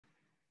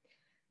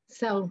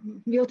So,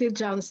 Beauty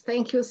Jones,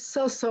 thank you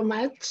so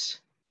much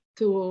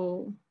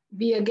to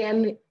be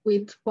again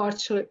with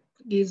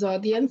Portuguese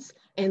audience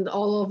and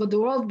all over the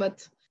world,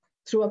 but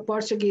through a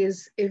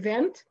Portuguese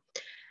event.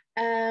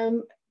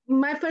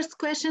 My first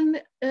question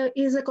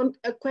is a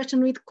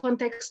question with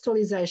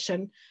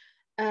contextualization.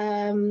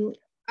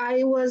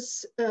 I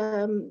was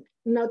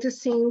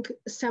noticing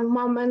some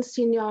moments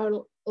in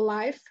your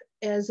life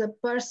as a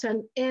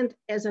person and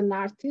as an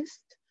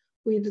artist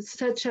with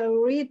such a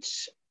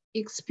rich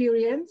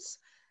experience.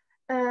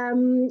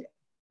 And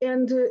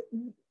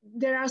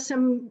there are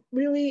some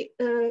really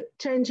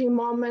changing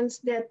moments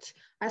that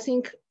I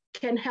think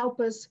can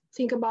help us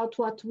think about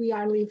what we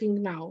are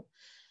living now.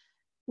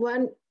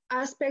 One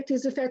aspect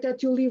is the fact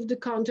that you live the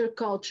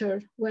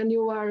counterculture when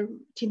you are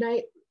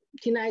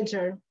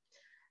teenager.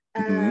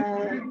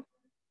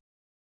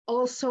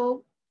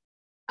 Also,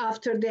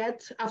 after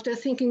that, after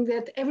thinking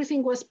that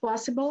everything was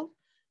possible,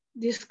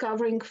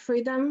 discovering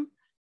freedom,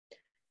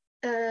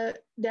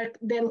 there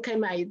then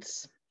came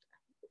AIDS,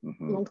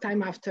 long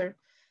time after.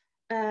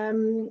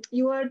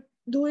 You are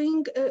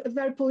doing a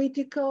very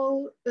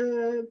political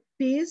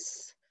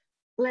piece,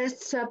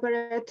 Last Supper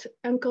at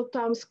Uncle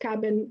Tom's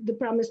Cabin, The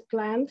Promised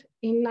Land,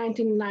 in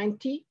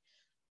 1990,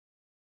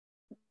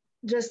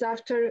 just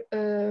after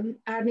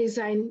Arnie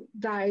Zane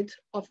died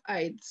of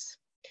AIDS.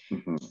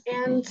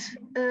 And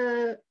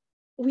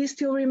we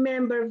still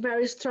remember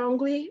very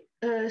strongly,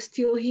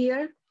 still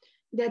here,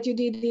 that you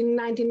did in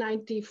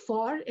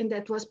 1994, and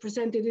that was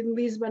presented in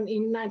Lisbon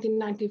in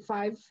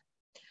 1995,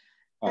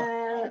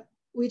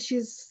 which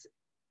is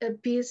a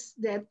piece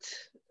that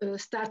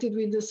started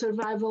with the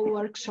survival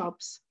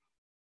workshops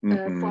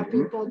for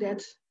people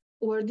that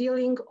were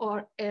dealing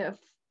or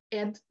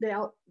had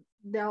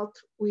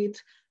dealt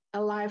with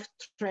a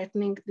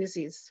life-threatening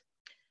disease.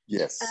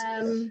 Yes.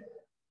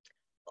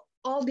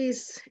 All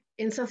this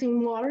and something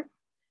more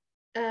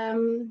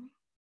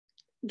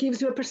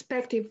gives you a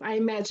perspective, I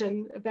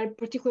imagine, a very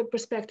particular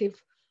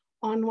perspective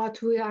on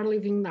what we are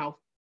living now.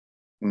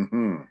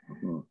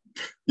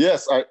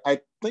 Yes, I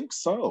think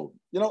so.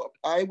 You know,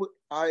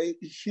 I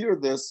hear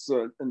this,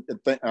 and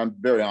I'm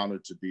very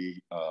honored to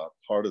be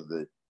part of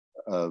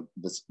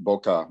this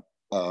BoCA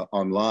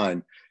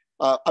Online.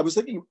 I was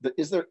thinking,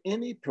 is there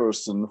any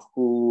person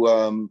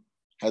who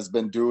has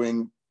been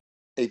doing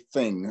a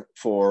thing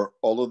for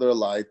all of their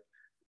life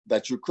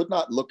that you could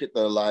not look at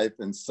their life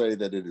and say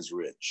that it is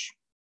rich?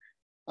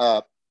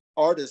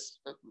 Artists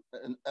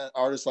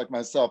like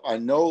myself, I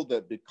know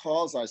that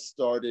because I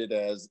started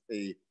as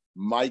a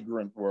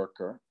migrant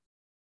worker,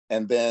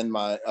 and then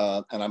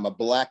and I'm a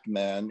Black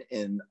man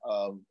in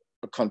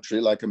a country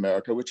like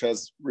America, which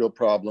has real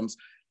problems.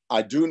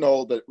 I do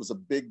know that it was a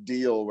big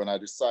deal when I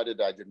decided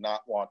I did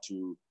not want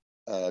to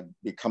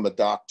become a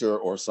doctor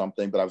or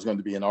something, but I was going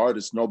to be an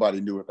artist.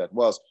 Nobody knew what that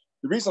was.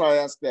 The reason I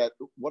ask that,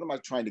 what am I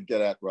trying to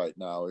get at right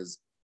now, is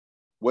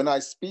when I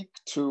speak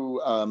to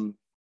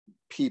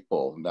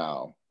people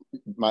now,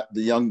 my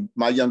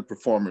young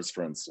performers,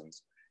 for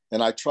instance,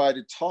 and I try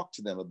to talk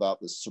to them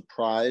about the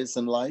surprise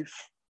in life,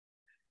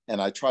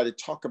 and I try to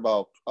talk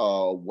about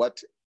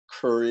what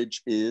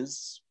courage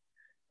is.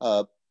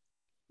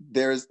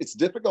 It's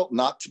difficult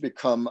not to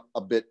become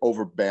a bit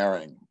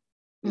overbearing,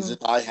 as if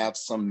I have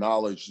some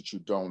knowledge that you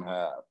don't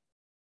have.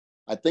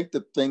 I think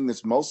the thing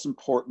that's most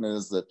important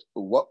is that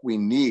what we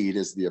need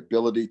is the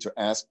ability to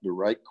ask the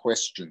right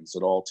questions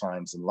at all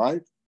times in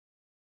life.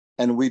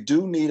 And we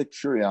do need a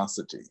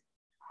curiosity.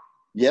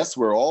 Yes,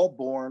 we're all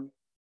born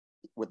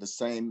with the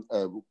same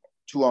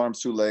 2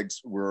 arms, 2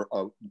 legs.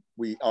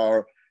 We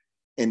are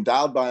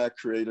endowed by our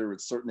creator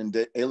with certain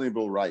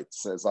inalienable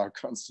rights as our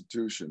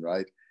constitution,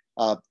 right?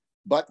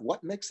 But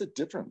what makes a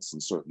difference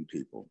in certain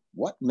people?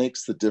 What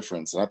makes the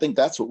difference? And I think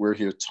that's what we're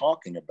here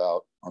talking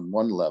about on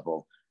one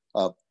level.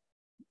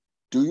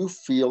 Do you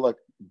feel like,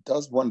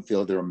 does one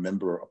feel they're a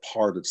member, a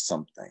part of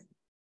something?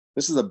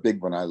 This is a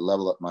big one. I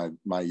level up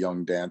my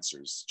young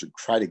dancers to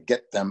try to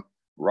get them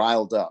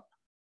riled up.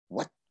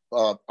 What,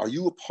 are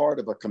you a part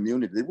of a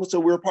community? Well, so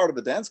we're a part of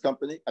a dance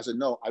company. I said,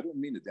 no, I don't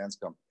mean a dance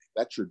company.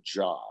 That's your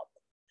job.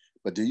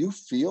 But do you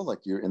feel like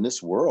you're in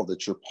this world,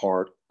 that you're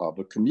part of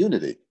a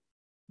community?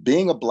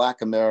 Being a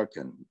Black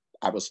American,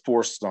 I was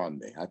forced on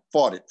me. I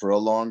fought it for a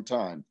long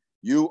time.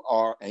 You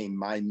are a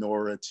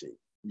minority.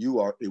 You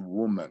are a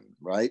woman,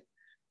 right?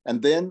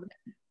 And then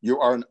you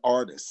are an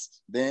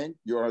artist. Then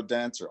you're a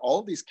dancer.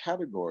 All these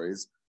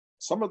categories,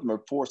 some of them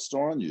are forced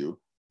on you.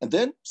 And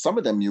then some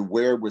of them you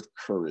wear with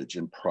courage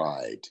and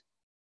pride.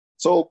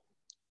 So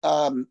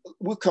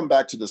we'll come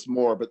back to this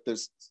more, but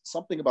there's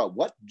something about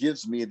what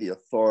gives me the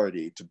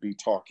authority to be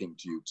talking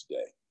to you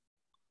today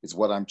is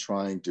what I'm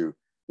trying to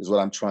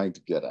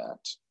get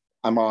at.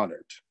 I'm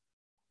honored.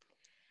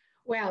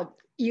 Well,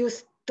 you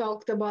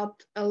talked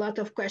about a lot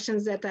of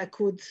questions that I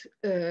could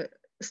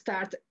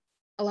start,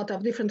 a lot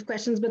of different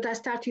questions, but I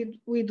started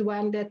with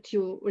one that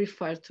you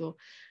refer to.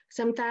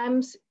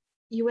 Sometimes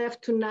you have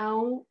to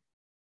know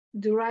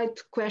the right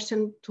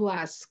question to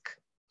ask.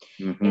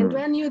 And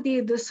when you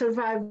did the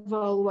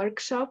survival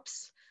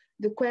workshops,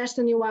 the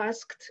question you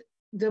asked,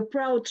 the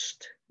approach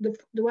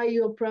the way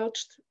you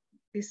approached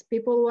these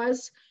people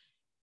was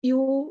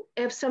you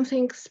have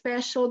something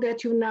special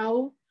that you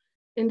know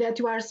and that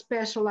you are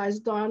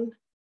specialized on,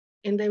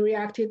 and they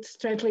reacted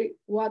straightly,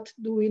 what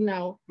do we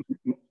know?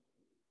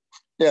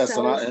 Yes,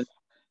 so, and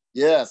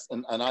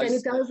I can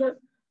you tell us?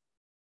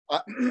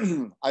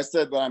 I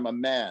said that I'm a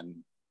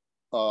man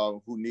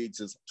who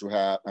needs to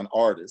have an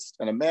artist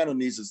and a man who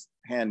needs his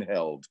hand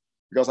held,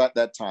 because at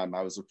that time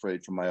I was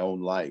afraid for my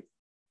own life.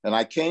 And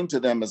I came to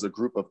them as a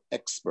group of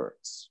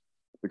experts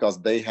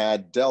because they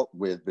had dealt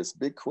with this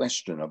big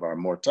question of our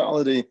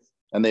mortality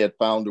and they had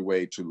found a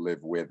way to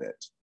live with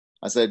it.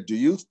 I said, do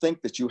you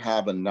think that you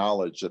have a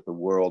knowledge that the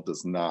world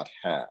does not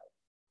have?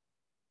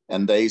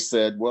 And they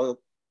said,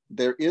 well,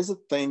 there is a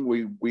thing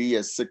we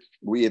as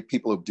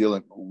people who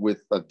dealing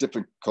with a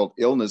difficult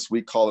illness,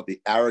 we call it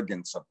the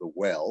arrogance of the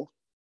well.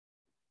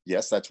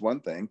 Yes, that's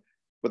one thing.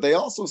 But they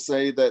also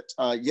say that,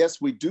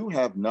 yes, we do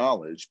have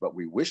knowledge, but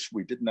we wish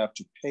we didn't have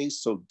to pay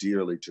so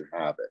dearly to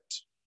have it.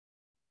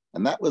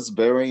 And that was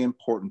very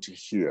important to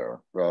hear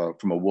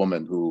from a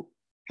woman who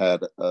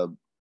had a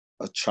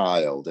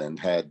child and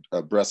had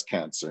breast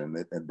cancer,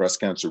 and breast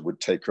cancer would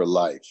take her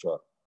life.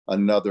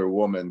 Another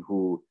woman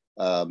who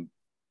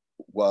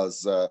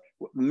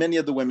many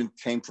of the women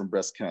came from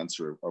breast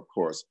cancer, of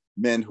course,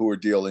 men who were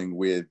dealing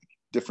with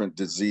different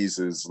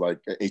diseases like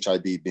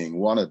HIV being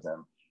one of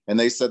them. And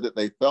they said that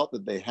they felt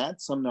that they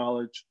had some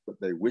knowledge, but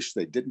they wish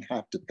they didn't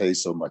have to pay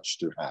so much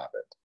to have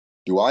it.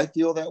 Do I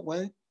feel that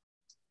way?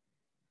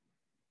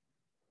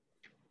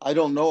 I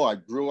don't know. I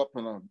grew up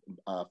in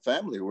a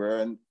family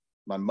where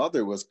my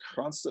mother was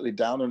constantly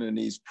down on her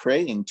knees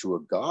praying to a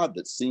God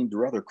that seemed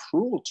rather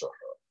cruel to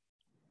her.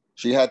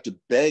 She had to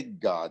beg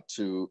God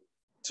to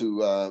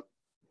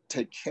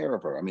take care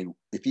of her. I mean,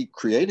 if he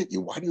created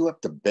you, why do you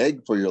have to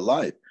beg for your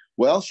life?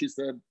 Well, she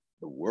said,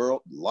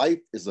 life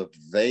is a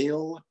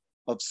veil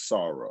of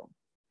sorrow,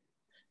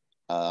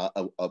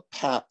 a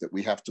path that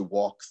we have to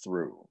walk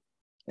through.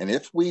 And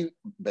if we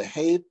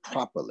behave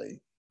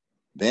properly,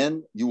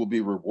 then you will be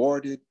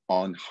rewarded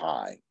on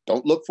high.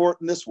 Don't look for it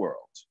in this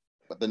world,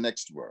 but the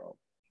next world.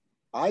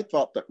 I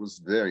thought that was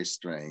very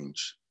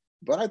strange,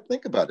 but I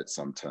think about it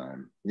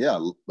sometime. Yeah,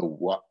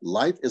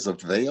 life is a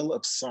veil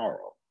of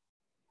sorrow.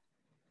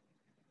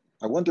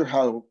 I wonder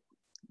how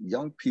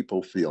young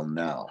people feel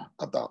now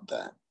about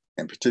that,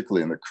 and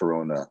particularly in the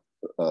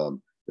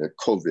the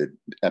COVID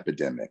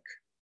epidemic.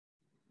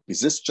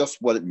 Is this just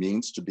what it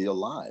means to be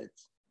alive?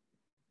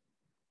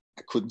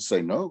 I couldn't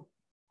say no.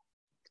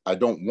 I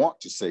don't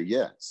want to say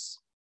yes,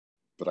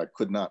 but I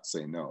could not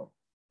say no.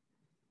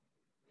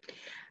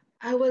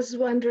 I was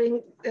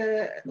wondering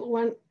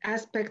one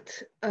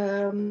aspect,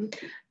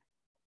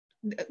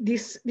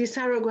 this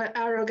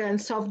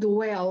arrogance of the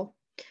well,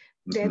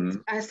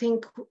 that I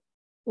think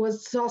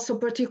was also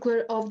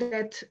particular of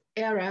that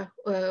era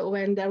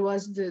when there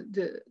was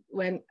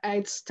when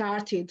AIDS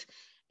started,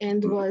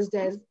 and was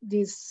there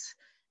these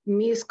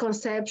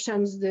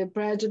misconceptions, the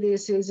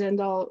prejudices, and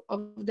all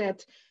of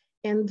that.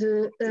 And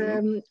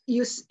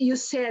you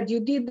said you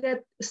did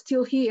that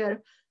still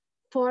here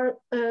for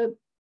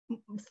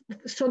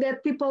so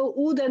that people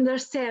would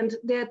understand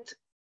that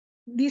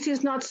this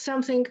is not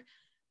something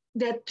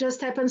that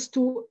just happens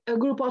to a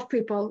group of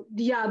people,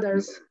 the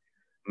others.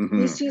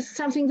 This is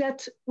something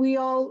that we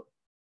all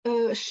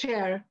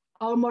share,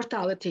 our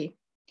mortality.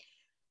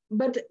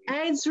 But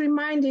AIDS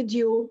reminded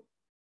you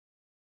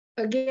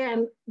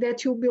again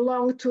that you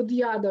belong to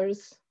the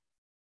others.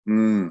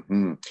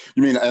 You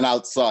mean an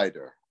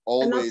outsider?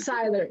 Always, an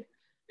outsider.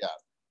 Yeah,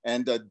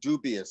 and a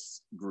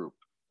dubious group.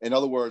 In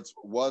other words,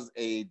 was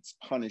AIDS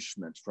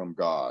punishment from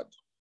God?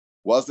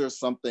 Was there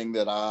something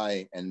that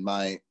I and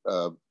my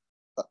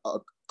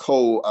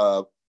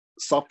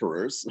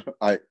co-sufferers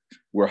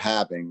were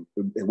having?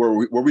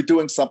 Were we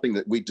doing something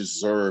that we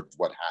deserved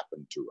what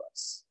happened to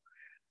us?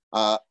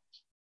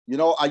 You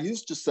know, I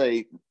used to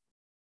say,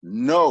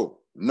 no,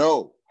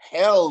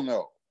 hell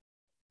no.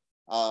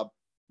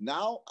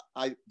 Now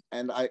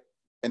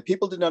and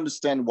people didn't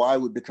understand why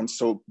we become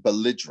so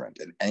belligerent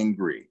and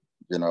angry,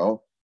 you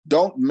know?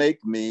 Don't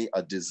make me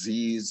a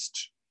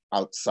diseased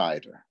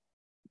outsider.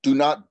 Do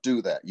not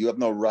do that. You have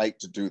no right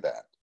to do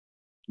that.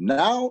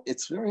 Now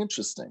it's very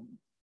interesting.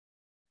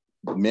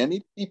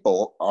 Many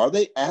people, are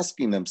they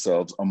asking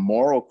themselves a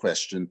moral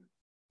question?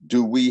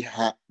 Do we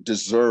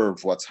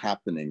deserve what's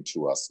happening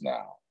to us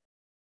now?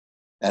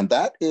 And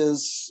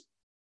it's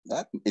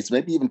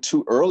maybe even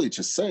too early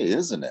to say,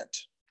 isn't it?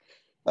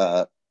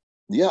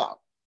 Yeah.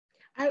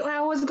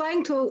 I was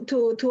going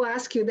to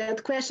ask you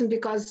that question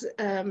because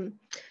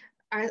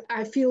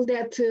I feel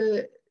that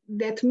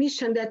that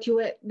mission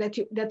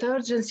that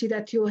urgency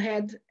that you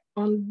had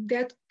on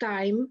that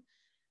time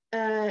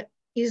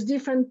is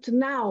different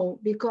now,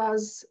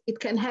 because it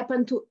can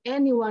happen to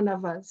any one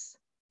of us.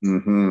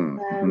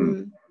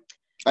 And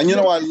you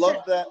know, I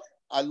love that.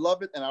 I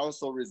love it, and I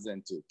also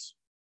resent it,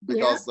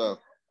 because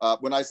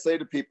when I say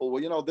to people,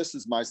 well, you know, this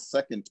is my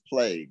second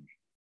plague,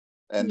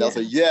 and they'll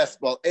say, yes,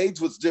 well,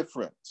 AIDS was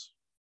different.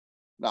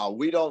 Now,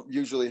 we don't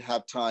usually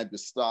have time to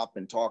stop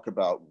and talk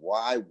about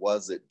why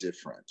was it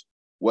different.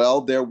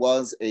 Well, there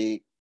was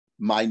a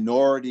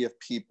minority of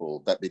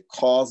people that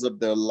because of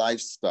their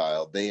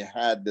lifestyle, they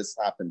had this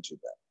happen to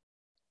them.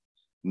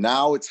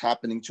 Now it's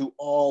happening to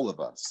all of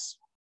us.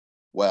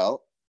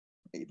 Well,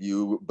 if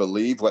you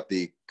believe what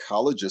the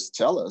ecologists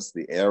tell us,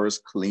 the air is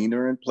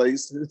cleaner in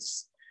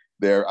places.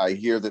 I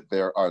hear that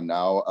there are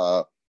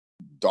now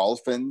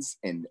dolphins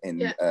in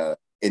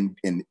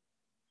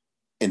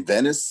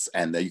Venice,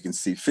 and that you can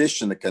see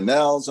fish in the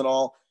canals and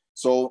all.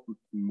 So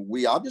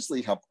we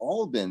obviously have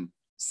all been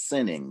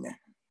sinning,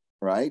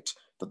 right?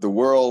 That the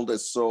world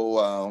is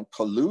so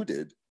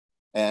polluted.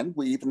 And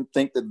we even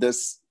think that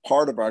this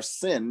part of our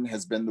sin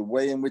has been the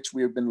way in which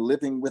we have been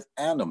living with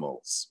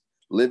animals,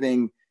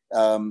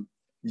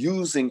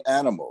 using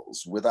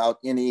animals without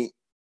any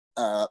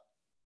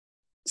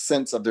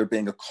sense of there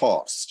being a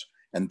cost.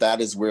 And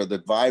that is where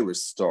the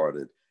virus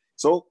started.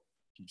 So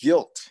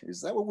guilt,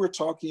 is that what we're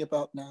talking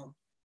about now?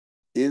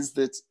 Is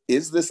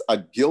this a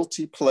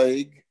guilty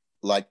plague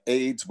like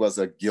AIDS was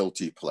a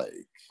guilty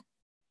plague?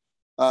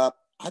 I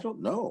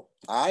don't know.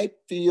 I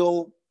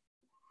feel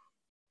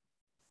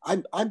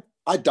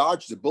I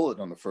dodged a bullet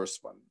on the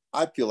first one.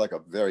 I feel like a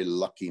very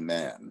lucky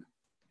man.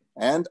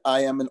 And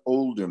I am an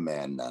older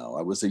man now.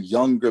 I was a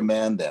younger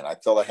man then. I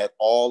felt I had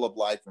all of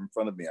life in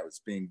front of me. I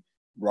was being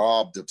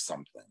robbed of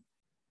something.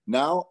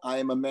 Now I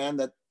am a man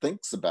that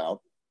thinks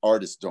about,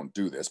 artists don't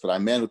do this, but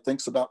I'm a man who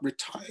thinks about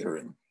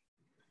retiring.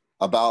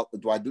 I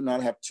do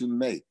not have to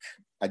make.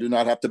 I do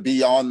not have to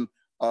be on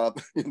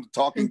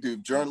talking to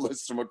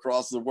journalists from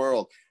across the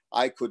world.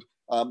 I could,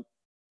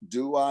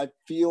 do I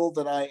feel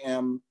that I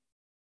am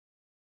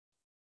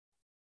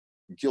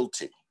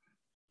guilty?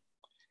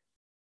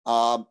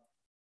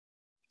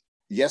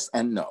 Yes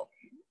and no.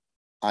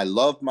 I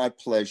love my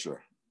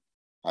pleasure.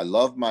 I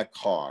love my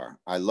car.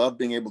 I love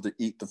being able to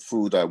eat the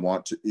food I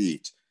want to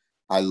eat.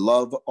 I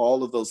love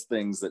all of those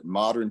things that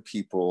modern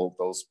people,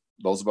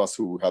 those of us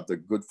who have the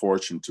good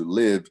fortune to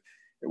live,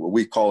 what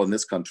we call in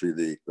this country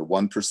the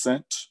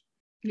 1%.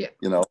 Yeah.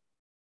 You know,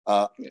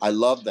 I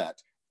love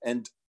that.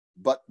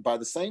 But by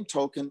the same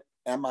token,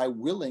 am I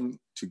willing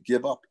to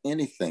give up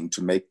anything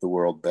to make the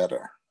world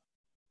better?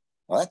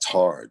 Well, that's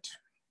hard.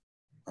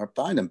 I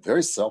find I'm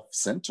very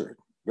self-centered,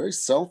 very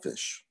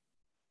selfish.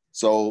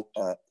 So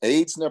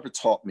AIDS never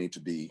taught me to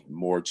be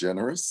more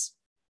generous.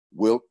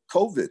 Will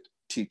COVID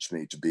teach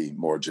me to be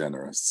more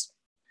generous?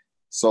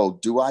 So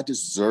do I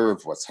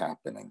deserve what's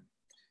happening?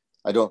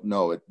 I don't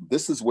know.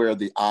 This is where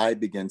the I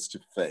begins to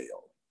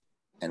fail.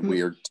 And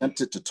we are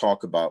tempted to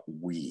talk about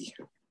we.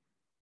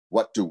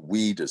 What do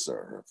we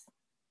deserve?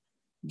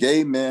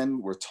 Gay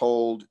men were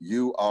told,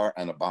 you are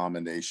an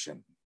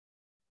abomination.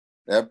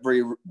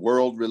 Every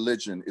world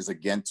religion is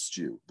against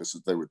you. This is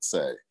what they would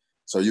say.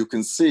 So you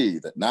can see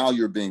that now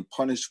you're being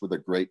punished with a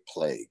great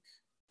plague.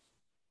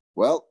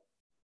 Well,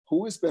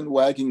 who has been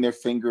wagging their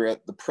finger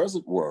at the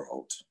present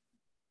world?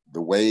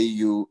 The way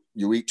you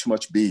eat too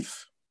much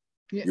beef.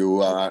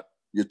 Yeah.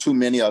 You're too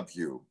many of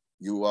you.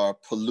 You are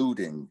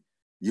polluting.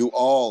 You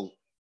all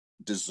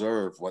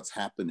deserve what's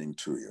happening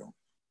to you.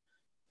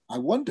 I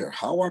wonder,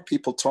 how are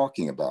people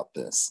talking about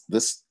this?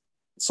 This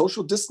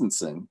social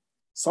distancing,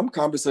 some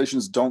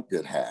conversations don't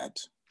get had.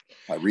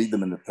 I read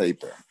them in the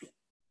paper.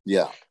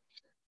 Yeah.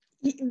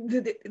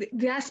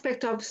 The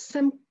aspect of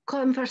some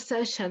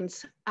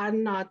conversations are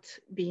not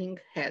being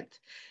had.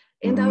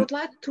 And I would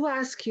like to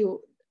ask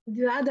you,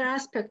 the other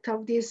aspect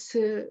of this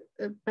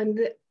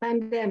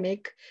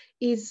pandemic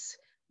is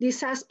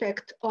this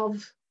aspect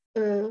of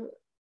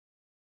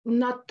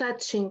not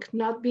touching,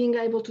 not being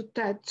able to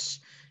touch,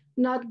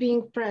 not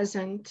being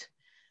present,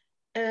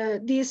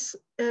 this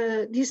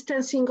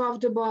distancing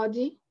of the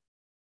body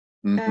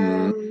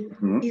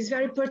is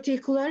very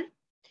particular.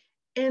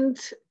 And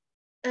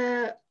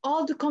I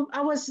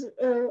was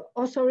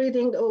also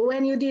reading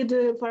when you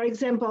did, for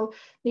example,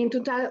 in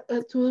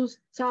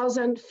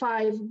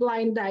 2005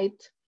 Blind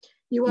Date,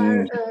 you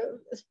are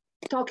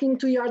talking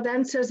to your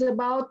dancers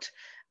about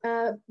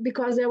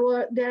because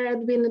there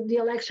had been the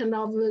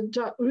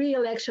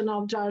re-election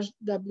of George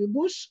W.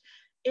 Bush,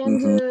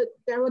 and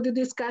there was the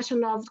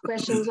discussion of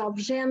questions of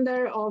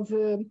gender, of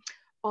the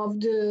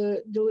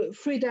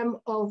freedom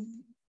of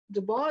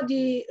the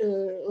body,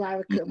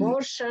 like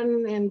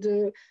abortion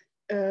and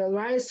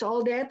rights,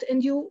 all that.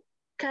 And you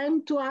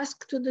came to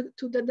ask to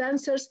the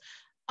dancers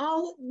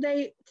how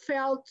they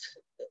felt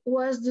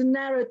was the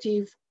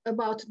narrative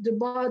about the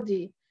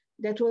body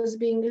that was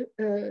being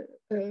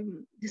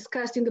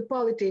discussed in the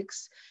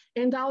politics,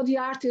 and how the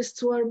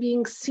artists were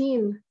being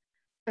seen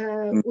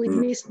with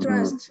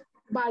mistrust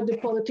by the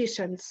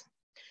politicians.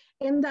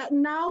 And that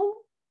now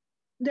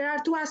there are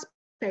two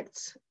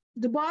aspects.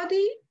 The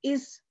body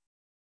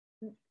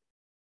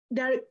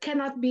there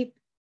cannot be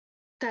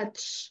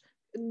touch.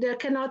 There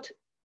cannot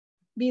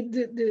be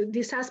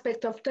this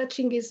aspect of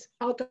touching is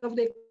out of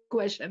the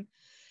equation.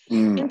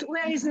 And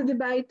where is the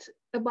debate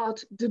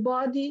about the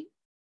body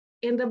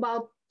and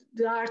about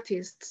the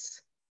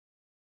artists?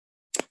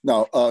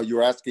 Now,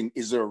 you're asking,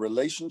 is there a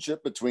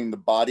relationship between the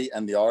body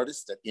and the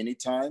artist at any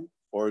time,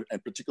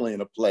 and particularly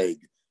in a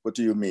plague? What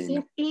do you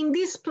mean? In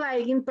this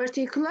plague in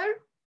particular,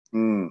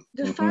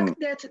 The fact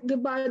that the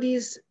body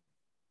is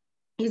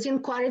in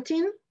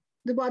quarantine,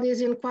 the body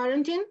is in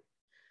quarantine,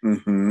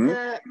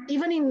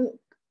 even in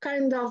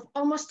kind of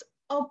almost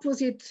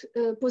opposite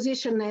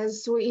position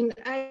as in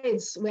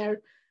AIDS,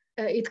 where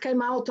it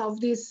came out of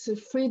this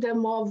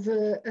freedom of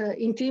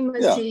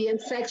intimacy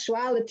and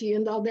sexuality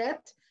and all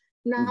that.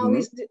 Now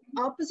is the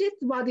opposite.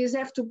 Bodies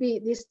have to be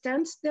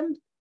distanced them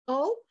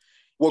all.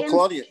 Well,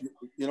 Cláudia,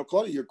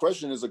 Cláudia, your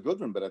question is a good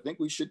one, but I think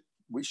we should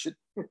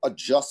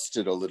adjust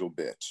it a little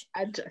bit.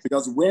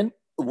 Because when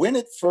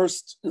it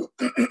first,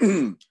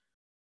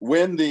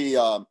 when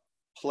the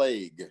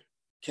plague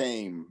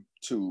came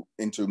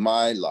into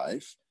my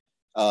life,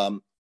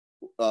 and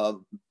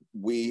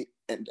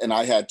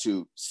I had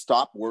to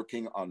stop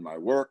working on my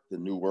work, the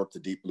new work, the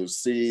Deep Blue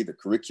Sea, the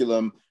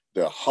curriculum,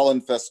 the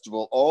Holland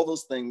Festival, all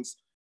those things.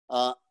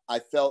 I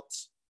felt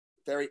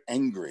very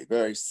angry,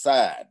 very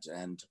sad.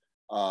 And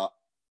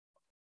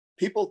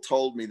people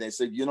told me, they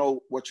said,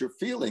 what you're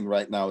feeling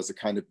right now is a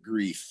kind of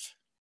grief.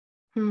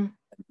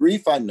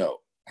 Grief, I know,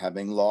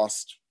 having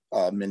lost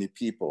many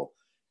people.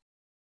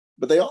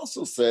 But they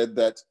also said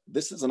that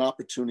this is an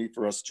opportunity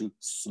for us to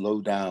slow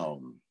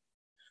down,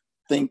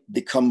 think,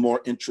 become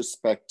more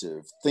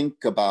introspective,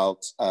 think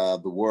about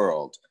the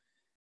world.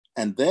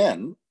 And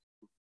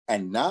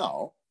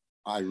now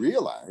I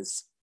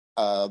realize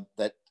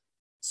that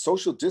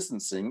social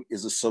distancing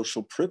is a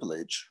social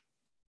privilege.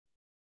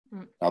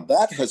 Now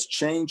that has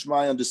changed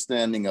my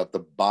understanding of the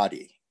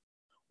body.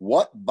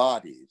 What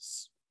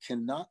bodies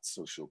cannot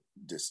social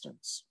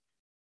distance?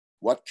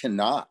 What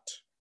cannot?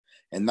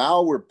 And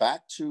now we're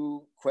back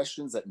to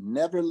questions that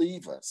never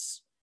leave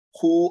us.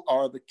 Who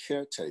are the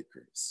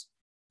caretakers?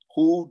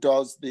 Who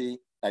does the,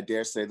 I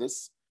dare say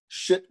this,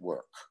 shit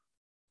work?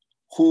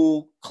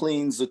 Who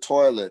cleans the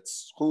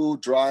toilets? Who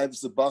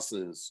drives the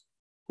buses?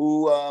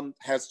 Who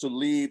has to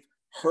leave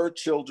her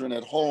children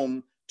at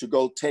home to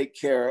go take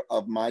care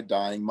of my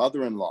dying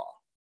mother-in-law?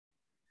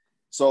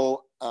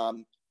 So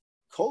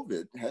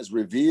COVID has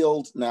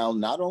revealed now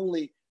not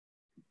only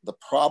the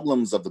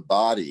problems of the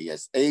body,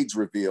 as AIDS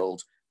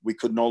revealed, we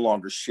could no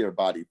longer share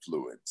body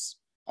fluids.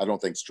 I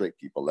don't think straight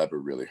people ever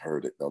really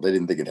heard it, though. They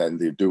didn't think it had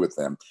anything to do with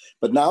them.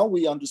 But now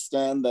we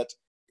understand that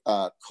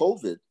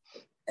COVID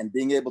and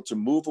being able to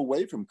move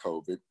away from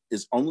COVID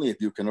is only if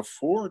you can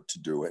afford to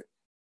do it.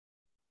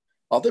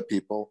 Other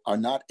people are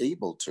not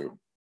able to.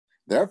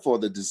 Therefore,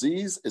 the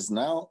disease is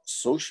now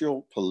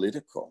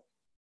socio-political,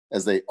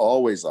 as they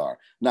always are.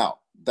 Now,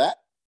 that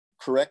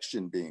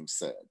correction being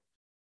said,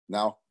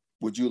 now,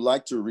 would you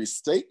like to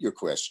restate your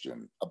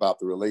question about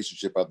the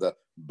relationship of the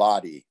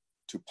body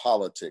to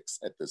politics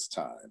at this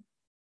time?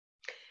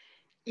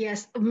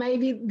 Yes,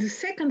 maybe the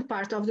second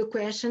part of the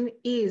question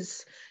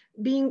is,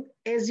 being,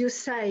 as you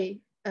say,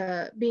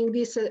 being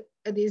this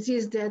a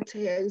disease that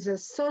has a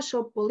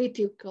social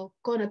political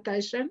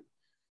connotation,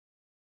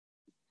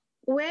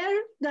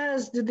 where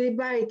does the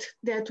debate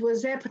that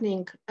was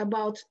happening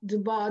about the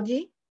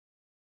body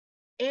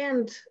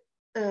and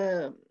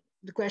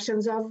the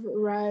questions of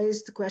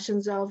race, the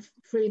questions of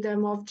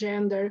freedom of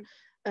gender,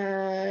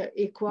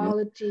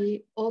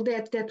 equality, all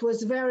that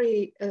was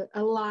very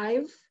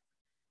alive,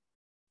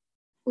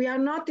 we are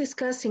not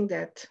discussing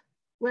that.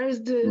 Where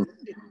is the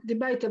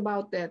debate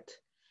about that?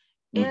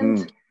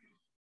 And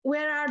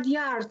where are the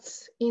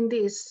arts in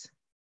this?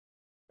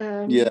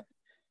 I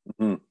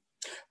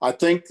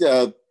think,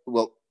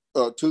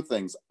 two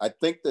things. I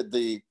think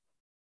that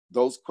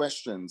those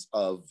questions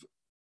of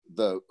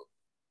the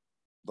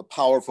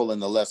powerful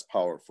and the less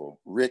powerful,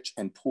 rich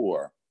and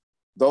poor,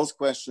 those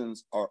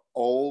questions are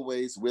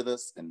always with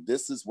us. And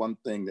this is one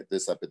thing that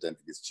this epidemic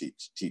is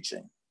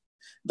teaching,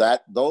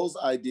 that those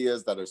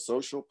ideas that are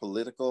social,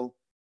 political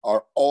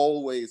are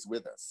always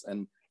with us.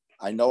 And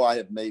I know I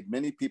have made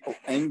many people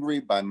angry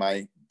by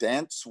my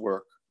dance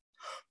work.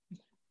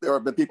 There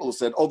have been people who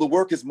said, oh, the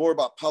work is more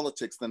about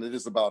politics than it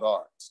is about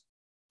art.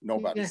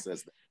 Nobody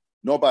says that.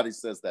 Nobody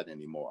says that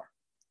anymore.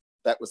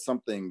 That was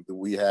something that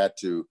we had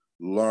to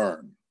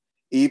learn.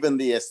 Even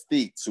the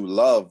aesthetes who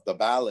love the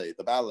ballet,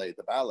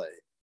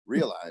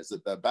 realize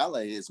that the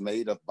ballet is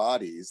made of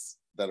bodies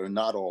that are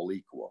not all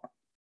equal.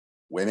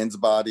 Women's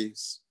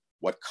bodies,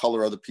 what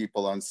color are the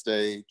people on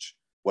stage?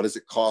 What does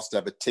it cost to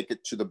have a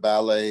ticket to the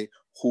ballet?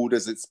 Who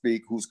does it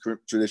speak? Whose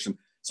tradition?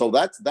 So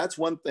that's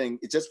one thing.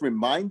 It's just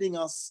reminding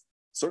us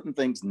certain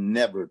things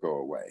never go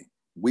away.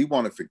 We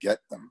want to forget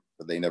them,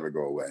 but they never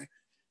go away.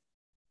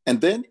 And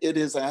then it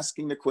is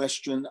asking the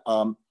question,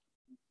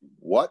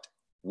 what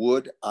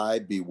would I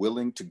be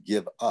willing to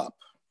give up?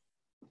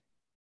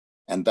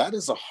 And that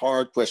is a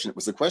hard question. It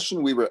was a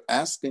question we were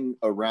asking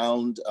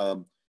around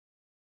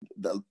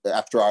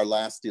after our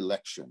last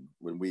election,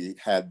 when we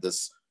had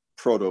this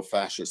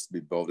proto-fascist be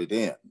voted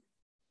in.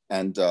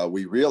 And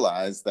we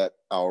realized that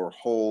our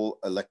whole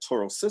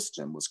electoral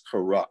system was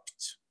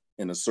corrupt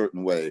in a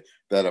certain way,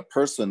 that a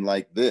person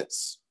like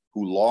this,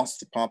 who lost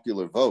the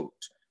popular vote,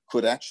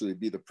 could actually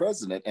be the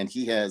president. And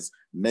he has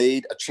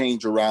made a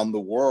change around the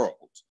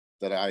world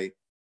that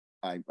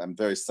I'm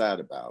very sad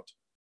about.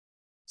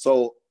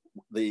 So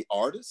the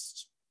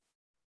artists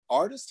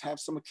artists have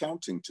some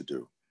accounting to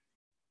do.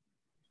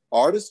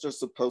 Artists are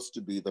supposed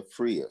to be the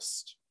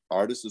freest.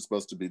 Artists are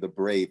supposed to be the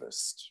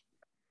bravest.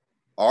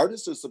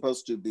 Artists are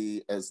supposed to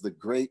be, as the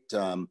great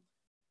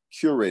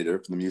curator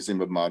from the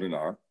Museum of Modern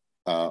Art,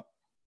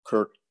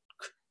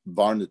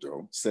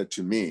 𝗢𝗏𝗀𝗀 said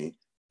to me,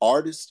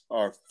 artists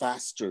are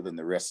faster than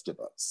the rest of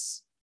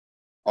us.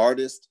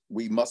 Artists,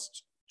 we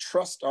must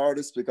trust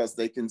artists because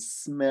they can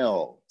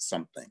smell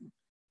something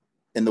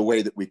in the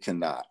way that we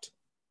cannot.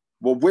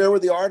 Well, where were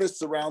the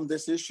artists around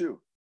this issue?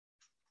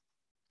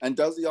 And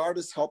does the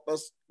artist help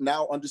us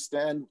now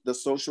understand the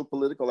social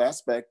political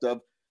aspect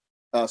of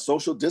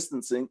social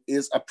distancing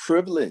is a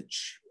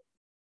privilege?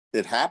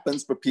 It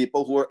happens for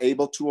people who are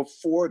able to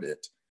afford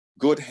it.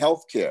 Good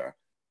healthcare.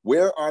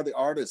 Where are the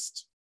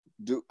artists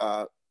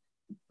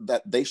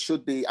that they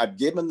should be? I've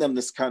given them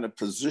this kind of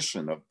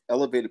position, of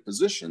elevated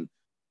position.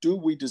 Do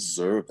we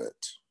deserve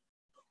it?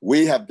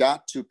 We have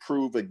got to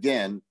prove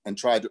again and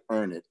try to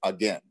earn it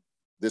again,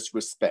 this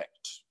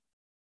respect.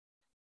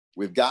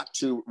 We've got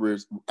to,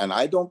 and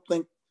I don't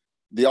think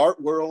the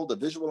art world, the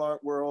visual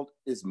art world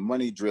is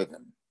money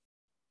driven,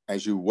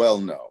 as you well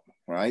know,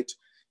 right?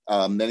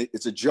 Then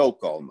it's a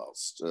joke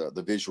almost,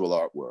 the visual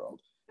art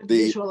world.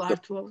 Visual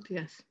art world,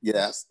 yes.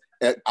 Yes,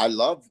 I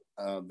love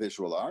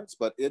visual arts,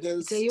 but it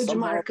is it's a huge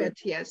market,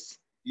 yes.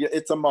 Yeah,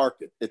 it's a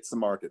market, it's a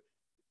market.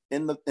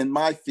 In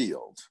my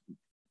field,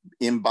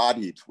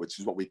 embodied, which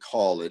is what we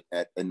call it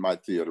in my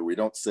theater, we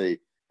don't say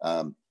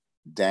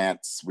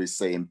dance, we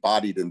say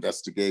embodied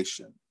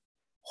investigation.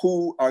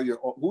 Who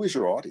is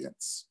your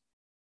audience?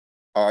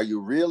 Are you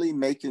really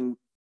making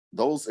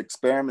those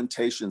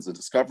experimentations and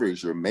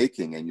discoveries you're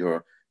making in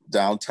your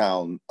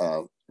downtown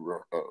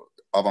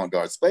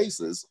avant-garde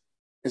spaces?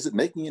 Is it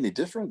making any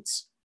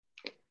difference?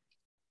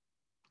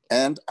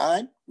 And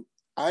I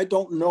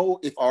don't know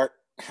if art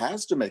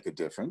has to make a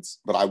difference,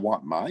 but I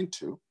want mine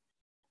to.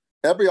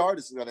 Every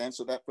artist has got to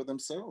answer that for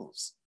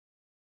themselves.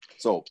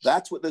 So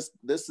that's what this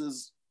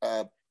is.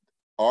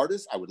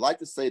 Artists, I would like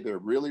to say they're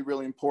really,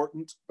 really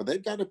important, but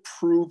they've got to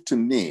prove to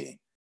me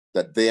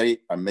that they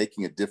are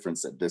making a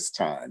difference at this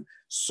time,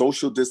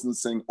 social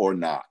distancing or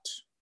not.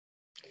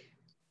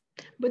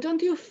 But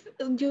do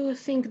you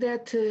think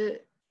that,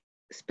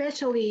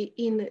 especially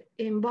in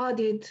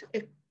embodied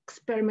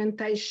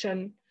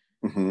experimentation,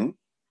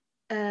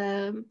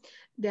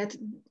 that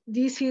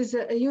this is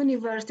a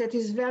universe that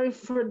is very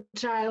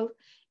fragile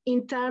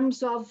in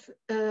terms of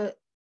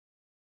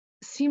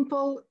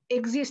simple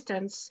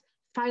existence,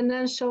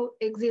 financial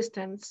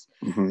existence,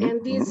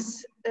 and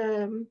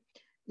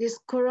this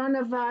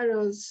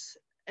coronavirus,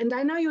 and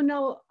I know you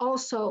know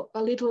also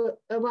a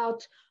little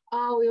about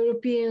how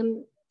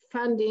European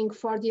funding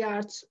for the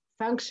arts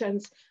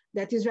functions,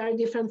 that is very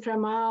different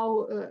from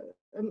how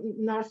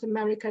North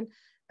American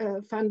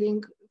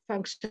funding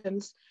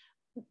functions.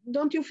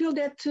 Don't you feel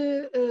that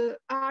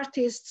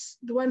artists,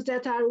 the ones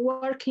that are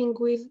working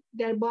with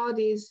their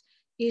bodies,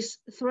 is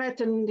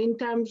threatened in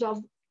terms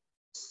of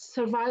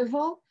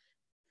survival,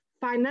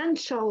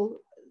 financial,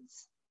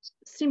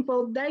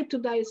 simple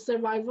day-to-day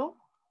survival?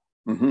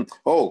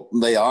 Oh,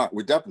 they are.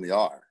 We definitely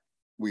are.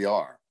 We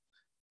are.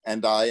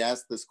 And I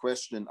asked this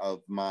question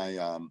of my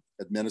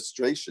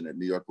administration at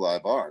New York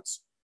Live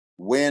Arts.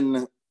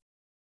 When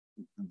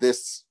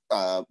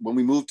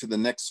we move to the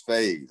next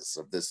phase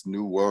of this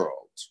new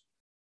world,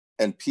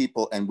 and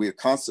we're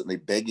constantly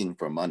begging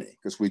for money,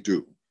 because we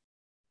do.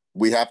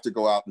 We have to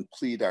go out and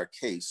plead our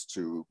case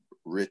to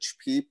rich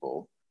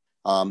people.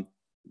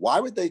 Why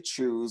would they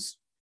choose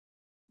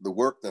the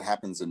work that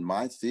happens in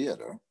my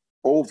theater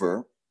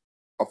over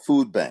a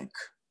food bank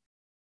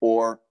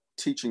or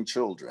teaching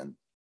children?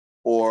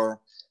 Or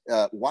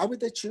why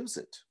would they choose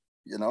it?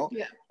 You know?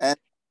 Yeah. And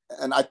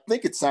I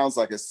think it sounds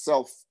like a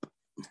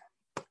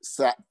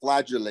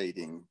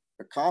self-flagellating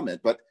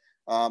comment, but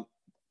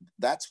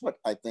that's what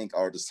I think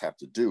artists have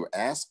to do,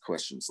 ask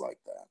questions like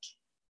that.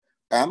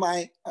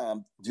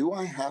 What do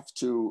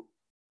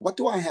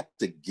I have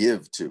to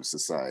give to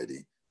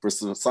society for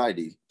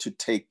society to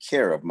take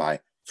care of my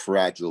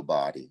fragile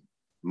body,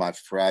 my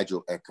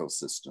fragile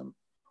ecosystem?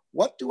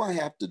 What do I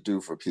have to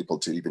do for people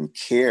to even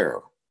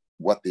care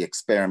what the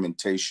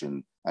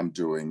experimentation I'm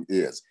doing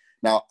is?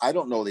 Now, I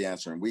don't know the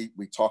answer, and we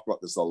talk about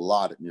this a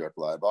lot at New York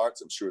Live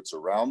Arts. I'm sure it's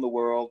around the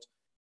world.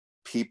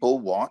 People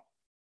want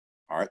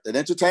art that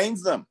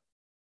entertains them.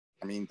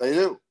 I mean, they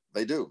do.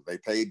 They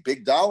pay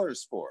big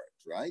dollars for it,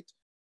 right?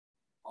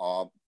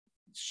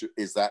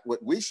 Is that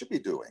what we should be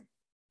doing?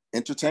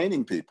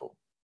 Entertaining people?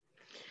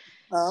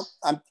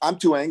 I'm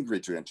too angry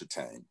to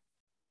entertain,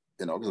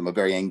 you know, because I'm a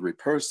very angry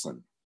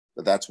person.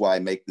 But that's why I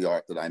make the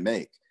art that I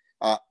make.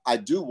 I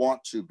do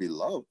want to be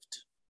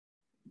loved.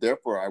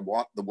 Therefore, I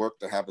want the work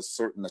to have a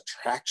certain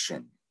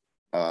attraction.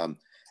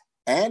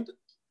 And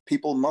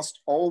people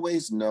must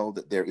always know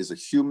that there is a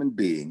human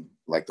being,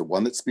 like the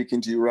one that's speaking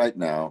to you right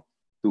now,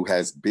 who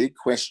has big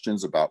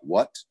questions about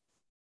what,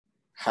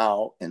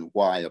 how, and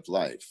why of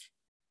life.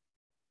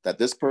 That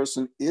this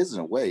person is, in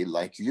a way,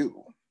 like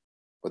you.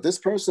 But this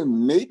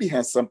person maybe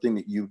has something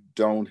that you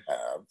don't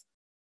have,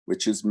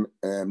 which is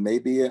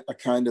maybe a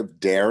kind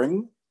of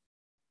daring,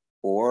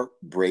 or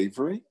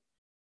bravery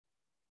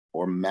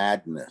or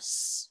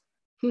madness?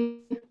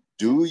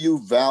 Do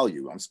you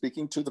value, I'm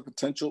speaking to the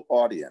potential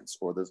audience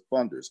or the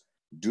funders,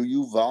 do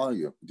you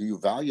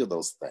value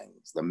those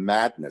things, the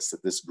madness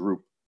that this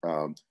group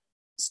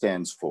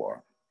stands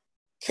for?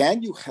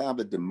 Can you have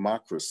a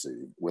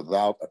democracy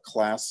without a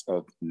class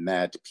of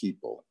mad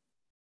people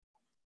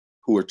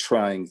who are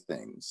trying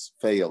things,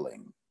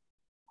 failing,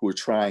 who are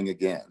trying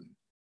again,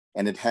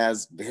 and it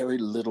has very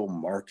little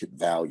market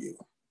value?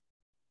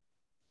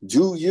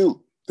 Do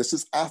you, this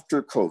is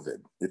after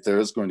COVID, if there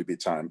is going to be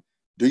time,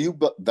 do you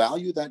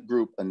value that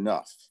group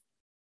enough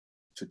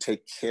to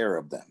take care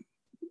of them?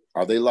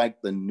 Are they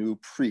like the new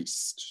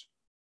priest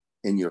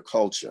in your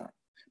culture?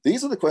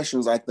 These are the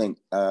questions I think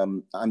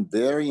I'm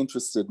very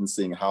interested in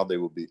seeing how they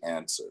will be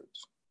answered.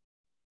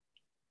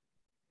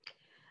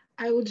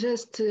 I would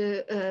just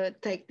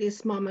take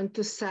this moment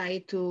to say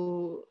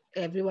to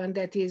everyone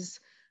that is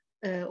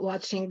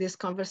watching this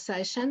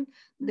conversation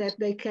that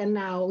they can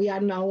now, we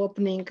are now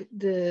opening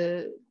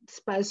the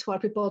space for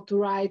people to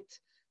write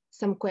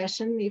some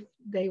question if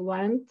they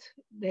want,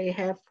 they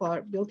have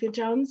for BoCA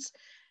Jones.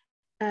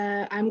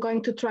 I'm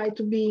going to try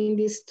to be in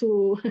this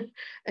too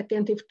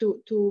attentive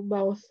to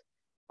both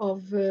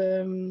of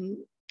these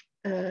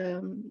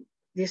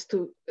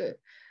two.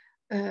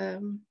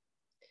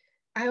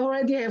 I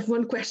already have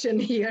one question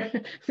here,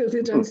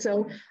 BoCA Jones,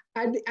 so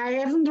I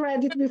haven't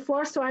read it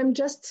before, so I'm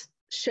just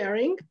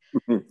sharing.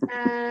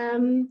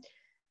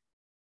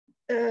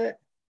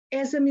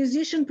 As a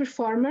musician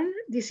performer,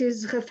 this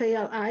is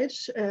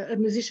𝗖𝗹𝗶𝗲𝗍, a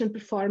musician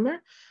performer,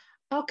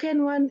 how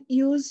can one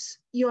use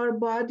your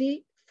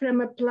body from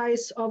a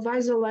place of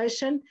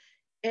isolation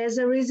as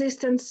a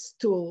resistance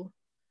tool?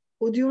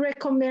 Would you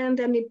recommend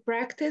any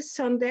practice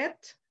on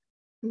that?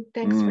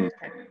 Thanks for your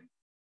time.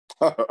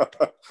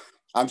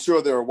 I'm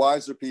sure there are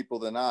wiser people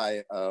than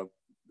I.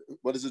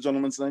 What is the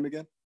gentleman's name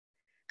again?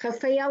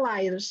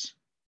 𝗖𝗹𝗶𝗲𝗍.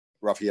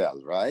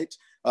 Raphael, right?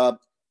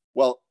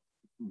 Well,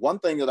 one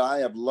thing that I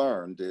have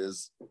learned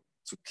is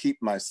to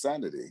keep my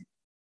sanity.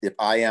 If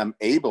I am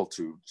able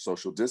to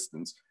social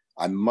distance,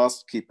 I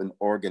must keep an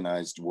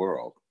organized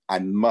world. I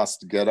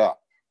must get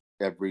up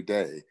every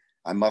day.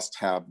 I must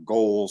have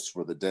goals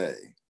for the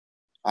day.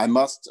 I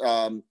must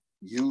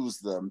use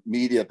the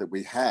media that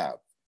we have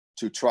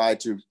to try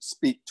to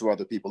speak to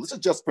other people. This is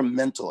just for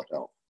mental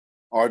health.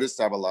 Artists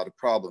have a lot of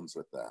problems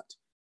with that.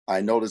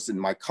 I notice in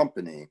my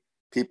company,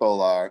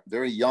 people are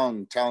very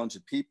young,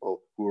 talented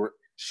people who are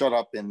shut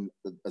up in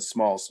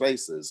small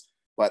spaces,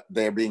 but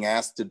they're being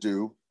asked to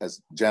do,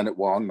 as Janet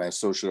Wong, my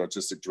associate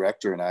artistic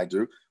director, and I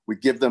do, we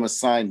give them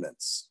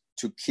assignments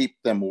to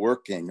keep them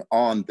working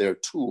on their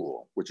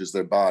tool, which is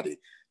their body,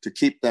 to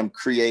keep them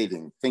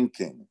creating,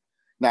 thinking.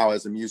 Now,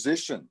 as a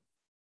musician,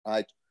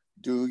 are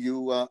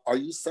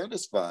you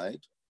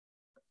satisfied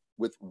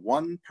with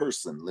one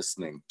person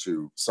listening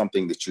to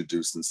something that you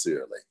do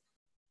sincerely?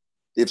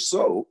 If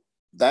so,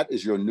 that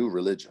is your new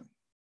religion,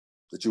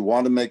 that you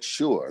want to make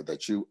sure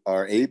that you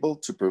are able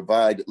to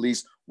provide at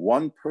least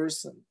one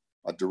person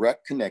a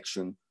direct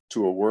connection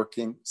to a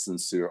working,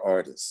 sincere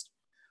artist.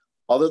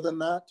 Other than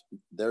that,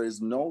 there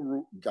is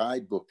no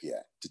guidebook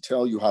yet to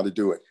tell you how to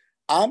do it.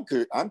 I'm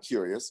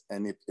curious,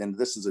 and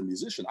this is a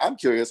musician, I'm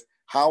curious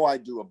how I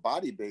do a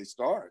body-based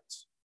art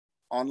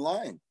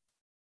online.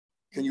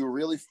 Can you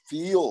really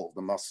feel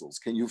the muscles?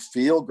 Can you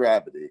feel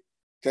gravity?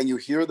 Can you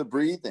hear the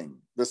breathing,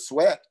 the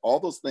sweat,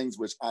 all those things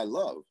which I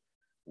love?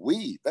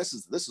 This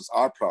is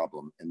our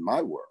problem in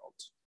my world.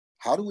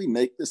 How do we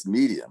make this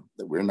medium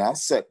that we're now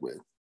set with,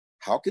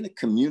 how can it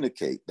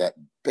communicate that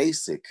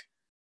basic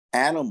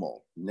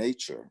animal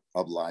nature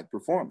of live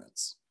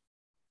performance?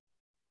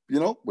 You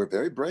know, we're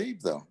very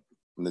brave though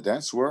in the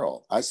dance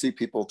world. I see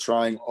people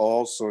trying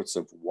all sorts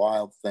of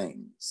wild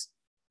things.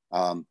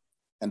 And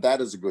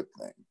that is a good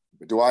thing.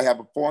 But do I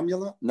have a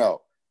formula?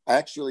 No, I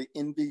actually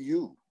envy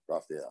you,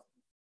 Raphael.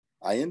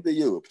 I envy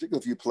you,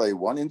 particularly if you play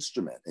one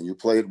instrument and you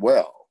play it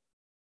well.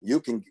 You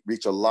can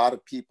reach a lot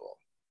of people.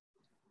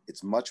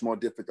 It's much more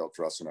difficult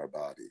for us in our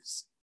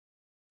bodies.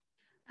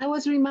 I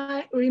was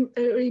remembering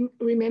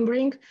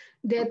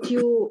that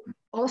you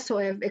also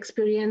have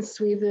experience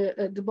with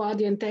the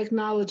body and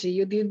technology.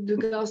 You did the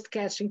ghost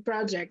catching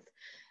project,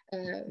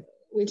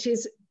 which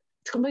is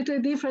completely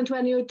different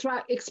when you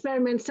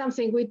experiment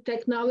something with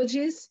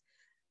technologies,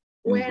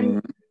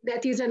 when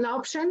that is an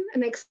option,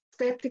 an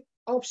expected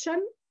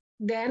option,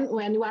 then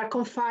when you are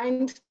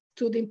confined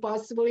to the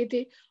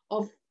impossibility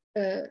of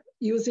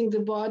using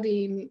the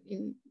body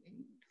in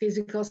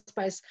physical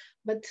space.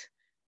 But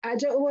I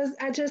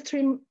just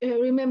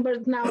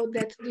remembered now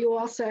that you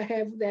also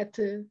have that.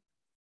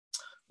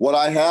 What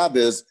I have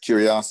is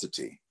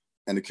curiosity.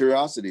 And the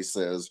curiosity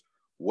says,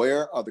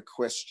 where are the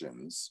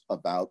questions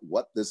about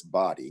what this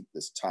body,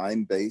 this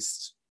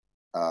time-based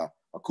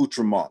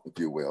accoutrement, if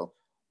you will,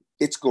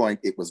 it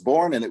was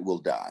born and it will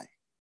die.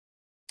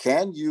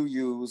 Can you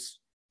use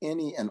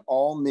any and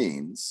all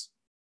means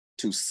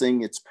to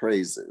sing its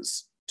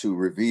praises, to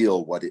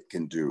reveal what it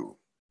can do,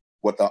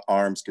 what the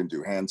arms can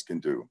do, hands can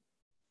do?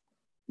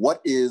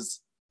 What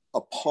is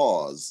a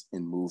pause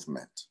in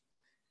movement?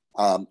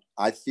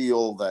 I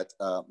feel that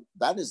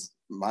that is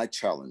my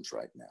challenge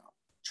right now,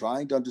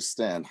 trying to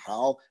understand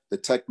how the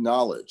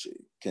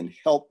technology can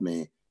help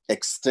me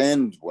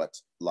extend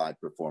what live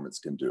performance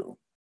can do.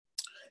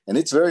 And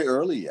it's very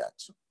early yet.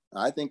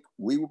 I think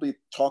we will be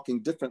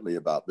talking differently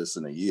about this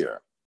in a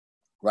year.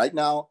 Right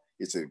now,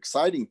 it's an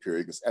exciting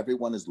period because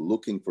everyone is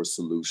looking for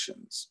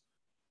solutions.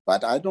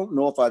 But I don't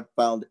know if I've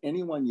found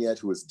anyone yet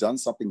who has done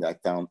something that I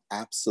found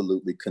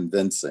absolutely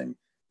convincing.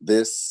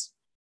 This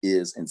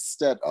is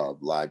instead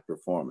of live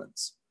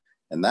performance.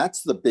 And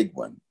that's the big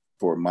one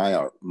for my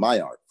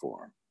art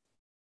form.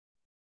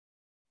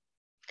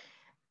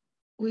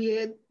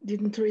 We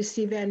didn't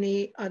receive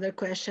any other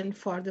question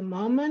for the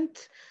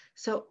moment.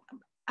 So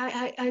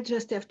I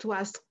just have to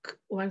ask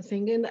one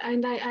thing.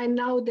 And I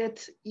know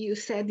that you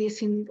said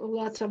this in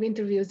lots of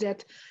interviews,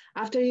 that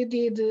after you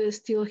did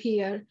Still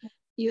Here,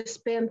 you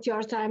spent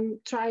your time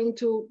trying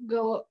to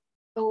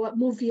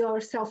move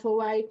yourself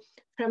away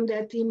from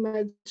that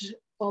image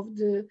of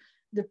the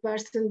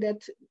person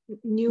that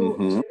knew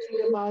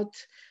something about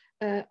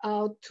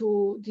how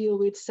to deal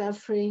with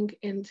suffering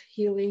and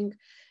healing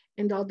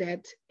and all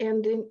that.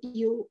 And then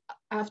you,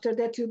 after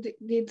that, you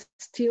did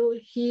Still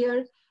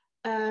Here.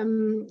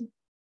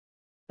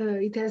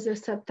 It has a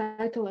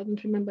subtitle, I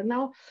don't remember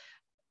now,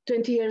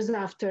 20 years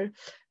after.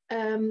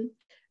 The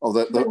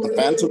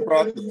Phantom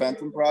Project? The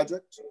Phantom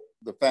Project?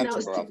 The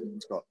Phantom Project,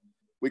 it's called.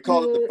 We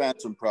call it the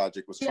Phantom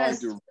Project. Was trying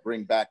to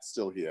bring back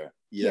Still Here.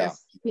 Yeah.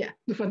 Yes, yeah,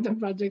 the Phantom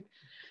Project.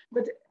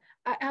 But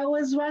I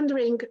was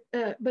wondering,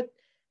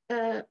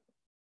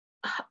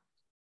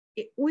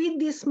 with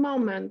this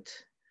moment,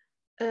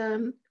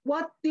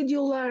 what did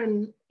you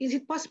learn? Is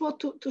it possible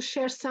to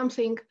share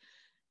something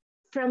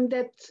from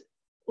that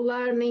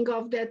learning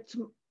of that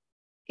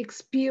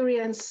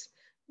experience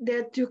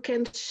that you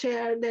can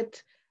share,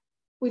 that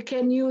we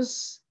can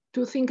use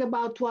to think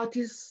about what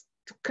is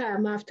to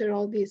come after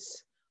all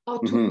this, or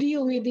to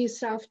deal with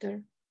this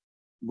after?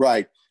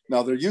 Right.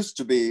 Now, there used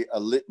to be a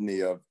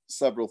litany of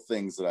several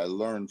things that I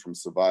learned from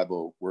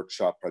survival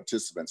workshop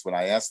participants when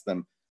I asked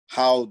them,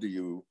 how do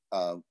you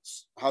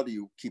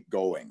keep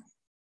going?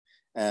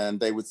 And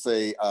they would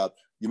say,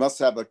 you must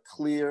have a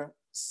clear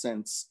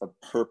sense of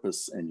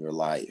purpose in your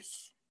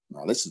life.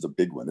 Now, this is a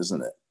big one,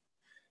 isn't it?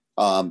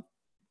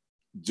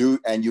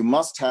 And you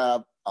must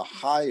have a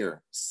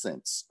higher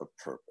sense of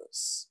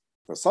purpose.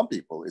 For some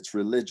people, it's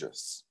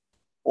religious.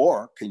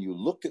 Or can you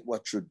look at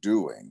what you're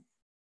doing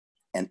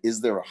and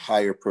is there a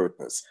higher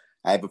purpose?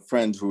 I have a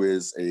friend who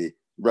is a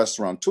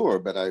restaurateur,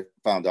 but I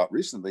found out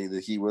recently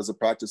that he was a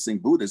practicing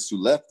Buddhist who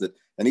left it.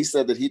 And he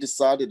said that he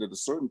decided at a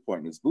certain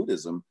point in his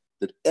Buddhism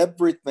that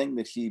everything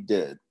that he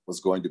did was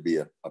going to be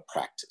a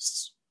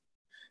practice.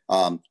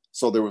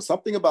 So there was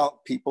something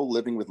about people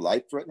living with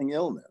life-threatening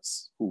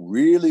illness who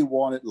really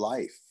wanted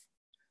life,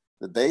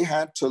 that they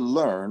had to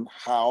learn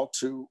how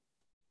to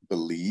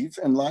believe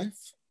in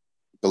life,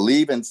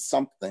 believe in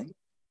something,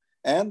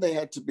 and they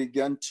had to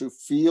begin to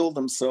feel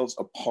themselves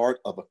a part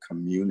of a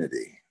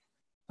community.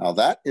 Now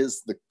that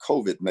is the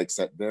COVID makes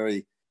that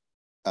very,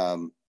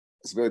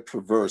 it's a very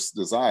perverse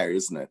desire,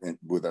 isn't it? And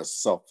with us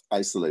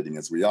self-isolating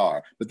as we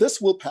are, but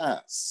this will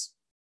pass.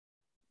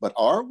 But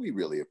are we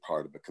really a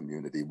part of a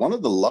community? One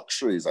of the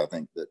luxuries I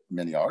think that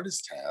many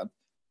artists have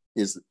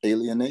is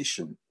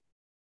alienation.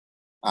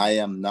 I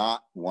am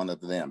not one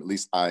of them, at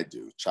least I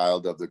do.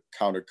 Child of the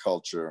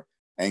counterculture,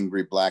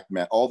 angry Black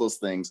man, all those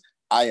things.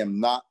 I am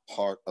not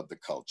part of the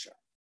culture.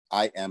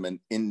 I am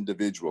an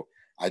individual.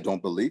 I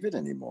don't believe it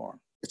anymore.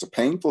 It's a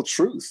painful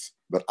truth,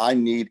 but I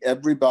need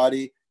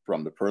everybody,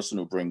 from the person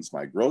who brings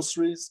my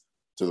groceries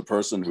to the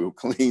person who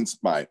cleans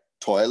my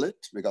toilet,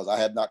 because I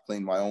have not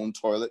cleaned my own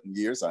toilet in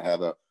years. I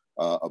have a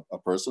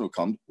person who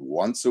comes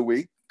once a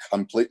week,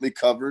 completely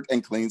covered,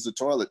 and cleans the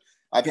toilet.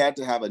 I've had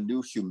to have a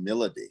new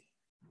humility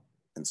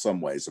in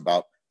some ways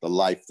about the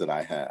life that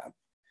I have.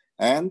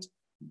 And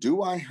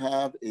do I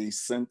have a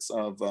sense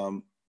of,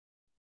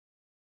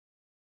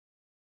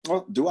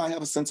 do I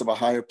have a sense of a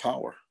higher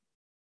power?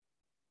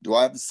 Do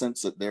I have a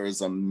sense that there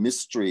is a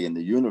mystery in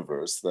the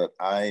universe that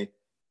I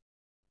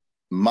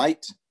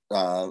might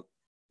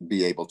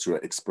be able to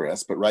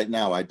express, but right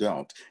now I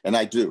don't. And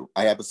I do.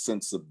 I have a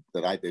sense of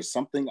that there's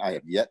something I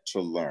have yet to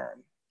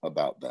learn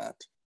about that.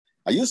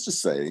 I used to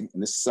say,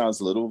 and this sounds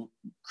a little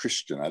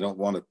Christian, I don't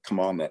want to come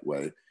on that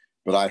way,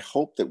 but I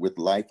hope that with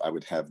life I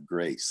would have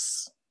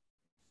grace.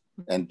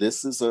 And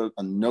this is a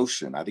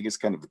notion, I think it's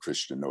kind of a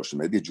Christian notion,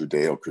 maybe a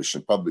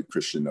Judeo-Christian, probably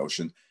Christian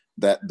notion,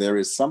 that there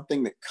is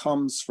something that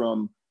comes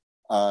from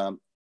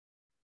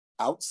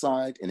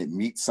outside and it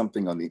meets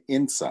something on the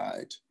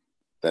inside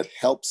that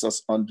helps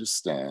us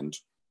understand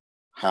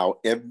how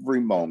every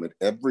moment,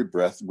 every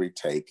breath we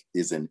take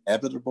is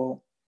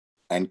inevitable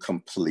and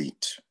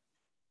complete.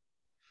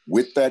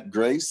 With that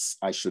grace,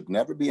 I should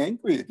never be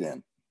angry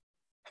again.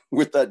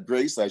 With that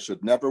grace, I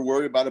should never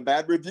worry about a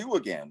bad review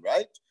again,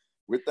 right?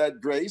 With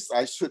that grace,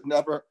 I should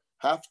never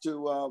have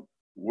to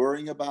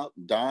worrying about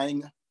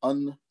dying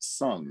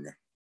unsung.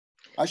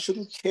 I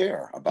shouldn't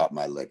care about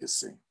my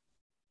legacy.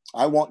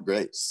 I want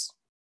grace.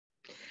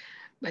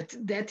 But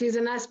that is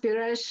an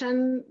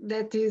aspiration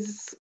that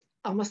is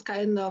almost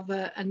kind of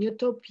an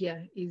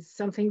utopia, is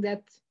something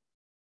that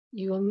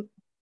you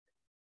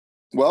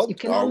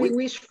can only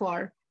wish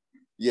for.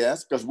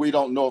 Yes, because we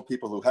don't know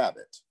people who have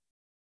it.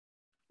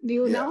 Do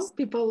you know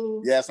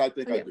people? Yes, I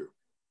think I do.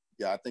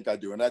 Yeah, I think I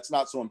do. And that's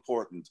not so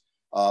important.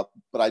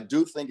 But I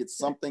do think it's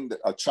something that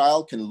a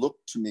child can look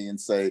to me and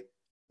say,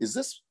 is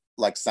this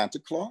like Santa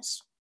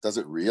Claus? Does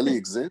it really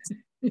exist?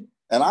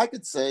 And I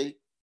could say,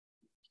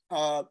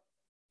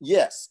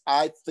 yes,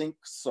 I think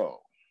so.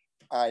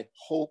 I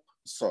hope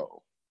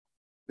so.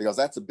 Because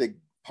that's a big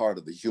part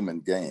of the human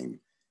game.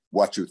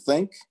 What you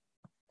think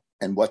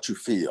and what you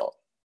feel.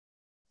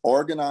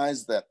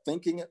 Organize that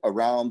thinking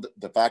around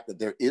the fact that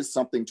there is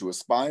something to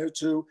aspire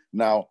to.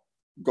 Now,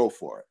 go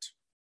for it.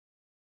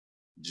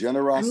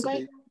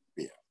 Generosity.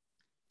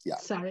 Yeah.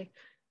 Sorry.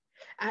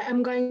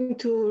 I'm going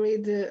to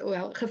read,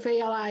 well,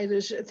 𝗖𝗹𝗶𝗲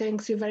𝗢𝗶𝗲,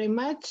 thanks you very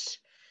much.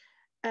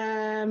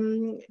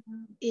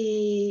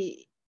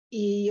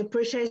 He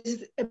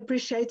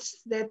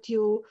appreciates that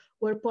you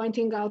were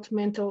pointing out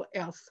mental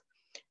health.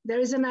 There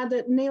is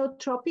another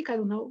neotropic, I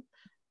don't know.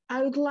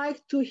 I would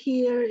like to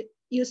hear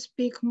you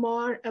speak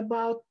more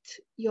about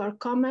your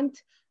comment.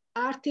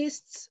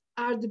 Artists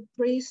are the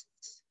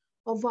priests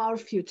of our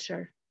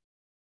future.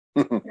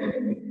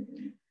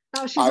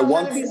 Oh, she's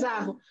Aldara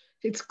Bizarro.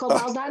 It's called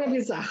Aldara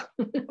Bizarro.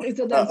 It's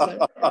a dancer.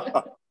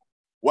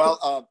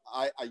 Well,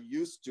 I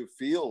used to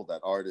feel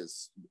that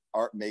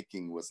art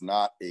making was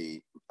not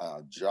a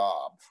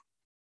job.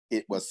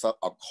 It was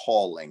a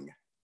calling,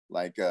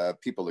 like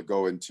people that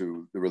go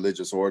into the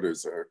religious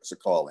orders it's a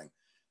calling.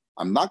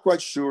 I'm not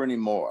quite sure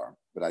anymore,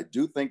 but I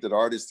do think that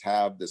artists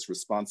have this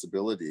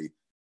responsibility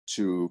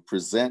to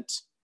present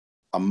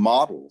a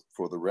model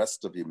for the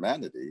rest of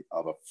humanity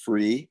of a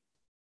free,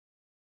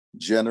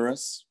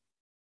 generous,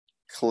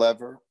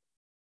 clever,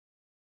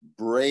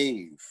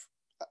 brave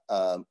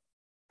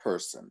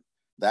person.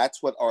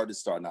 That's what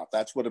artists are now. If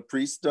that's what a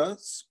priest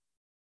does,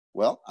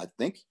 well, I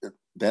think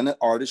then an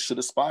artist should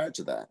aspire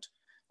to that.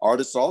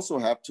 Artists also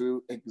have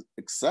to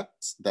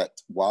accept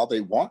that while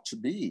they want to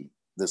be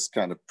this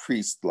kind of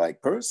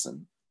priest-like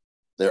person,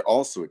 they're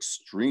also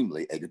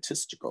extremely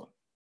egotistical.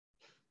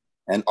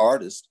 And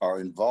artists are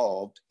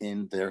involved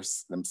in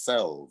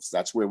themselves.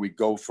 That's where we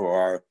go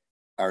for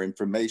our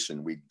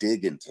information. We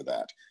dig into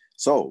that.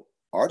 So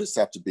artists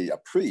have to be a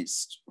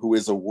priest who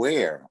is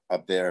aware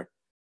of their,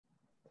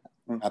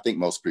 I think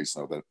most priests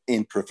know that,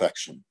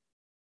 imperfection.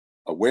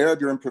 Aware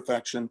of your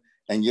imperfection,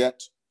 and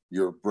yet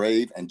you're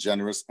brave and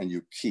generous and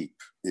you keep.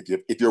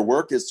 If your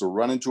work is to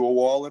run into a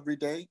wall every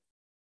day,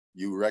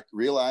 you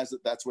realize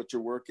that that's what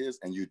your work is,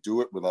 and you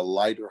do it with a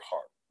lighter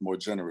heart, more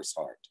generous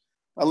heart.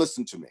 Now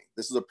listen to me.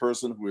 This is a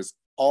person who is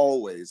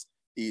always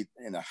in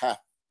a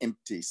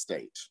half-empty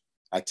state.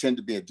 I tend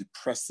to be a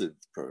depressive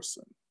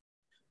person.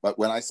 But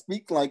when I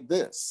speak like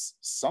this,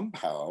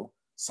 somehow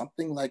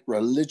something like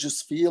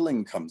religious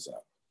feeling comes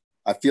up.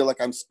 I feel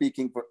like I'm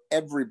speaking for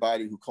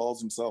everybody who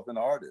calls himself an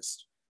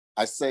artist.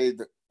 I say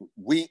that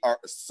we are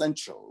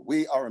essential.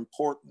 We are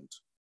important.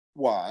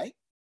 Why?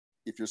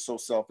 If you're so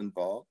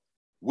self-involved,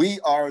 we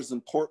are as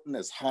important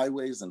as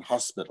highways and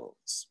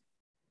hospitals.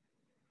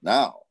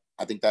 Now,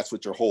 I think that's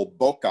what your whole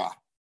BoCA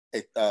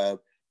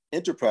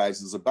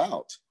enterprise is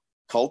about.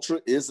 Culture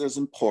is as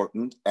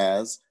important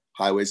as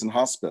highways and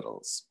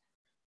hospitals.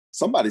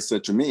 Somebody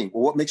said to me,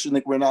 well, what makes you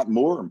think we're not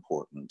more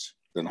important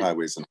than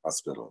highways and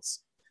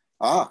hospitals?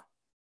 Well,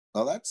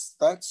 that's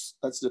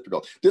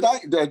difficult. Did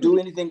I do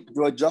anything to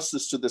do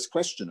justice to this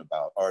question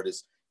about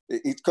artists?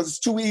 Because it's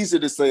too easy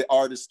to say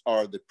artists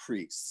are the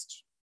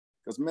priest,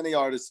 because many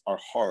artists are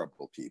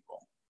horrible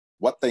people.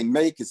 What they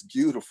make is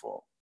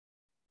beautiful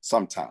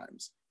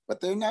sometimes,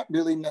 but they're not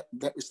really,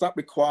 it's not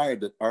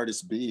required that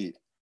artists be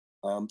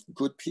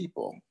good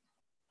people.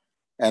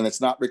 And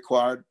it's not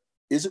required,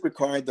 is it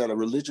required that a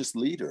religious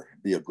leader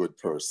be a good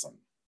person?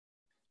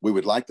 We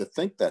would like to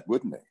think that,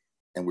 wouldn't we?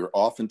 And we're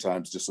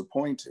oftentimes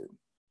disappointed.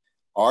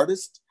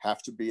 Artists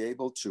have to be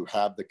able to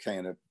have the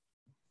kind of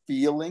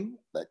feeling,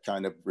 that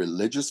kind of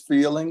religious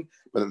feeling,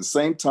 but at the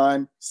same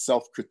time,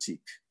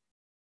 self-critique.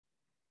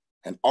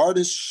 And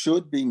artists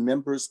should be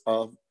members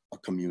of a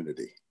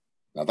community.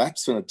 Now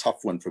that's been a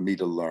tough one for me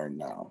to learn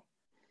now.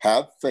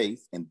 Have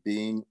faith in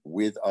being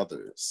with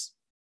others.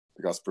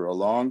 Because for a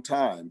long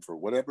time, for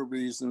whatever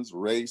reasons,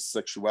 race,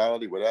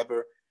 sexuality,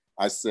 whatever,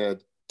 I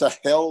said, to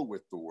hell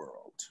with the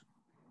world.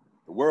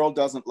 The world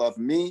doesn't love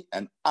me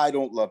and I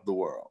don't love the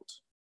world.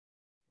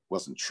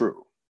 Wasn't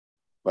true.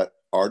 But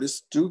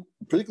artists do,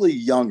 particularly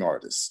young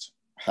artists,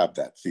 have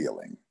that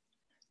feeling.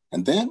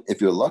 And then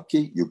if you're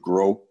lucky, you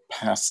grow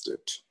past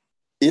it.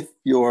 If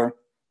you're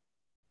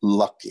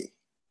lucky.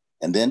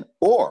 And then,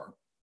 or,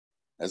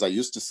 as I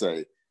used to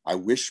say, I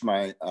wish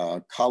my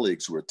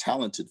colleagues who are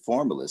talented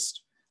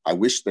formalists, I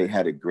wish they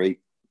had a great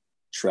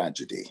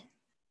tragedy.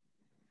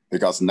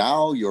 Because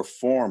now your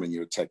form and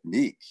your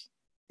technique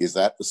is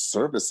at the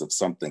service of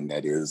something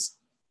that is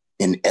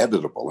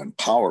inevitable and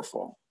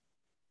powerful.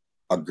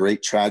 A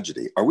great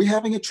tragedy. Are we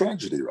having a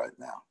tragedy right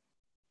now?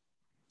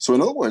 So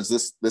in other words,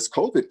 this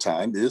COVID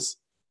time is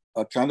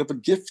a kind of a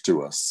gift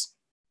to us.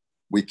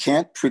 We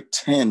can't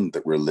pretend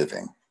that we're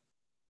living.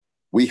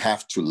 We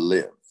have to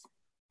live.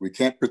 We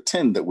can't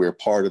pretend that we're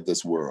part of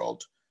this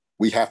world.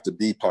 We have to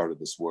be part of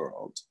this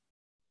world.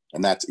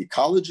 And that's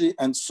ecology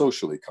and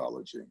social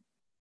ecology.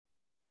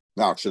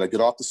 Now, should I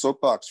get off the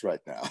soapbox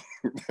right now?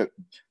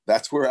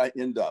 That's where I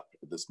end up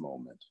at this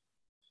moment.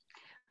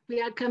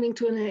 We are coming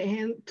to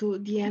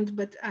the end,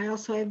 but I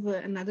also have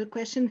another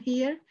question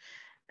here.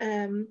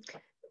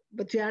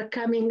 But we are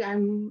coming,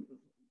 I'm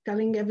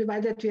telling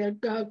everybody that we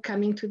are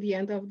coming to the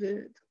end of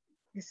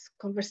this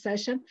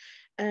conversation.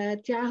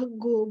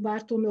 Tiago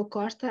Bartolomeu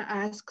Costa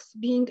asks,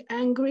 being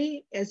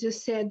angry, as you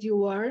said you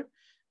were,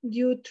 do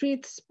you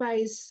treat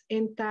space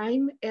and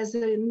time as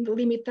a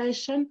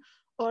limitation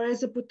or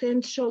as a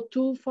potential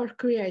tool for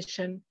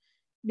creation?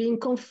 Being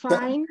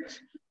confined,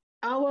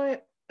 how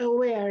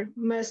aware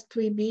must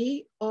we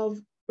be of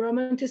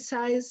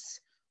romanticize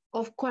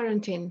of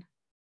quarantine?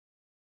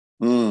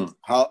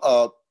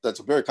 That's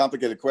a very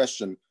complicated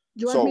question.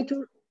 Do you want me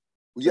to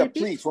yeah, repeat?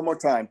 Please, one more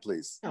time,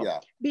 please. Oh.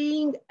 Yeah.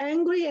 Being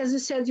angry, as you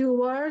said you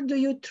were, do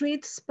you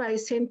treat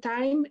space and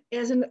time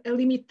as a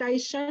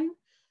limitation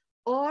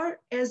or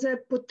as a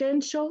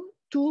potential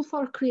tool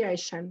for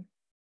creation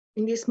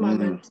in this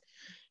moment?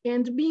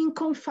 And being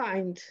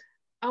confined,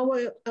 how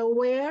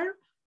aware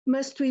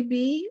must we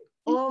be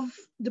of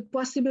the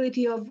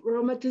possibility of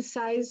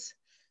romanticize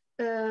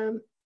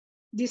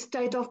this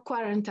state of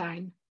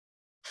quarantine?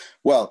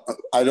 Well,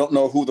 I don't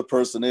know who the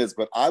person is,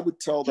 but I would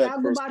tell that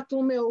Tiago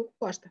Bartolomeu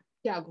Costa.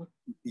 Tiago.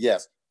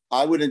 Yes,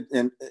 I would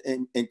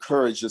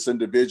encourage this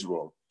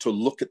individual to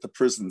look at the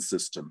prison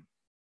system.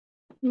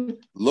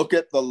 Look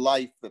at the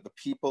life that the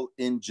people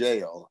in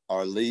jail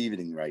are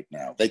leading right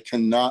now. They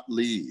cannot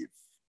leave.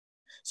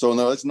 So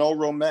no, there's no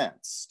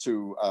romance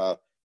to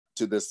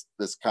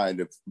this kind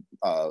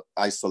of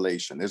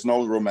isolation. There's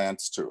no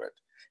romance to it.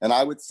 And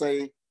I would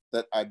say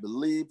that I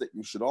believe that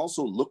you should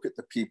also look at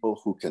the people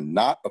who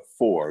cannot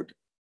afford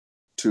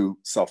to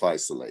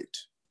self-isolate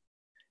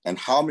and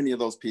how many of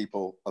those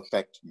people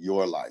affect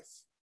your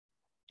life.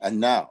 And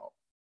now,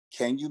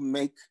 can you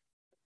make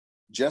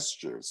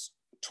gestures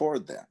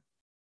toward them?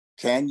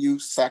 Can you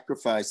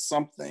sacrifice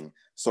something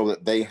so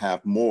that they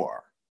have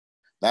more?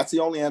 That's the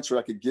only answer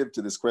I could give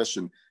to this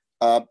question.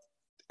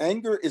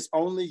 Anger is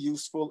only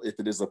useful if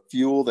it is a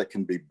fuel that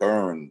can be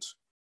burned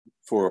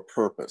for a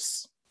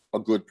purpose, a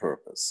good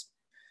purpose.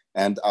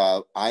 And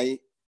I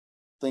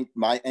think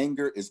my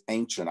anger is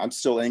ancient. I'm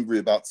still angry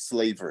about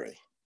slavery,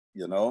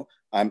 you know?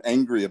 I'm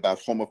angry about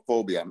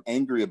homophobia. I'm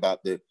angry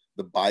about the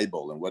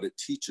Bible and what it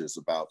teaches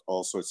about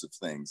all sorts of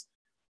things.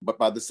 But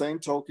by the same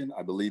token,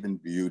 I believe in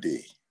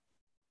beauty.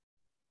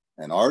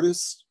 And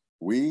artists,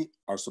 we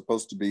are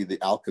supposed to be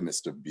the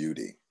alchemist of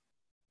beauty.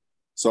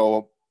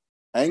 So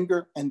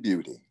anger and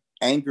beauty,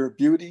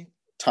 beauty,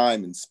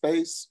 time and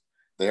space,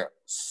 they're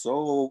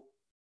so,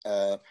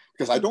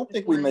 because I don't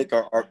think we make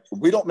our art,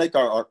 we don't make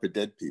our art for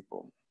dead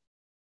people.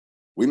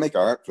 We make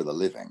our art for the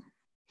living.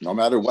 No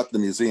matter what the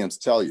museums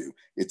tell you,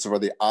 it's for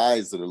the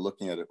eyes that are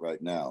looking at it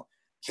right now.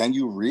 Can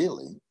you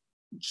really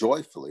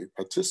joyfully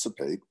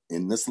participate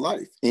in this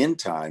life, in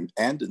time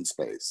and in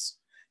space?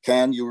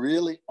 Can you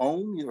really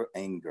own your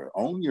anger,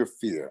 own your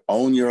fear,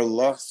 own your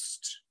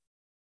lust,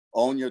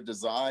 own your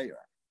desire,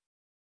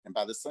 and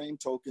by the same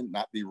token,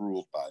 not be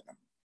ruled by them?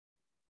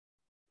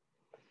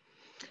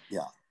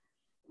 Yeah.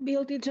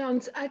 Bill D.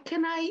 Jones,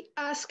 can I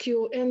ask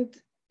you and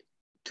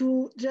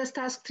to just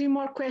ask 3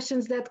 more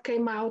questions that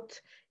came out,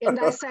 and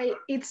I say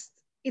it's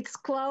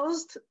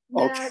closed.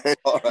 Okay,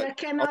 all right. There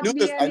cannot be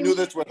any... I knew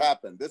this would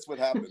happen. This would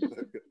happen.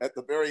 At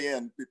the very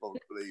end, people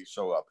really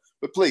show up.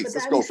 But please,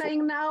 let's go. I'm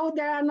saying now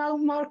there are no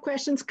more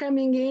questions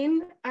coming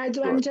in.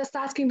 I'm just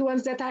asking the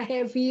ones that I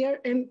have here,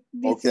 and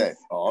this okay, is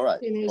all right.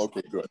 finished.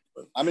 Okay, good.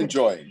 I'm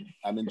enjoying.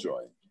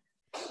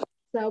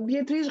 So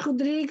Beatriz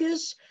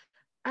Rodrigues,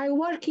 I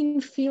work in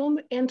film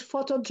and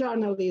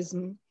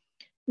photojournalism.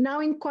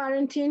 Now in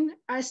quarantine,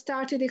 I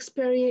started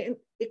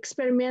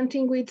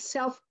experimenting with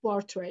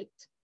self-portrait.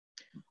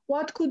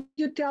 What could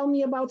you tell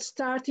me about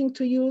starting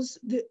to use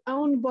the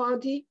own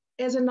body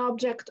as an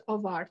object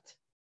of art?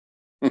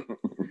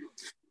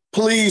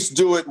 Please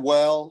do it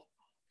well.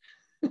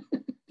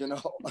 You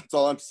know, that's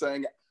all I'm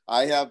saying.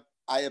 I have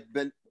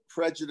been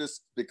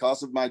prejudiced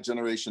because of my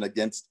generation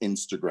against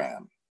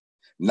Instagram.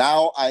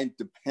 Now I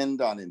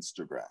depend on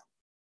Instagram.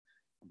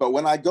 But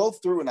when I go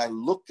through and I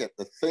look at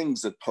the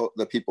things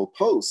that people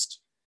post,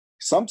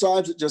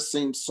 sometimes it just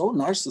seems so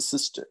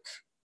narcissistic.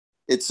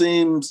 It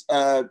seems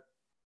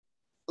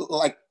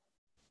like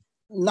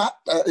not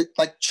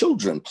like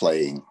children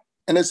playing.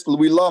 And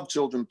we love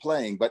children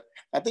playing, but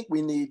I think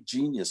we need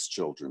genius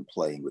children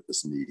playing with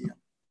this medium.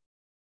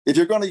 If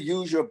you're going to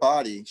use your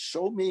body,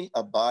 show me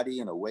a body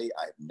in a way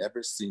I've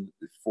never seen it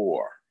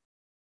before,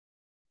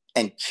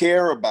 and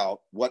care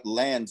about what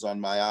lands on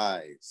my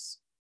eyes.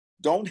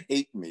 Don't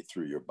hate me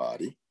through your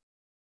body.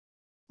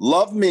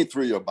 Love me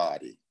through your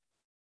body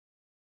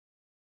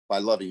by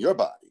loving your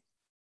body,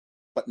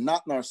 but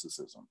not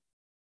narcissism.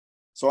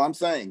 So I'm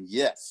saying,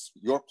 yes,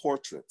 your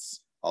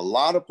portraits, a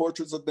lot of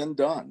portraits have been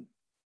done.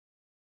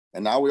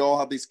 And now we all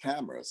have these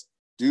cameras.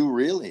 Do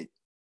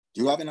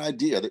you have an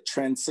idea that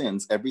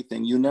transcends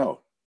everything you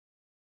know?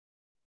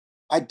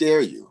 I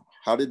dare you.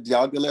 How did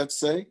Diaghilev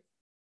say?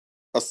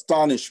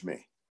 Astonish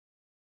me.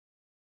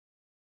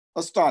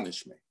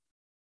 Astonish me.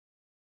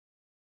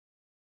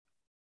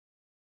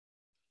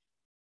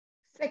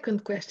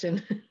 Second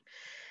question.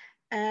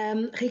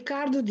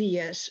 Ricardo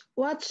Diaz,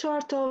 what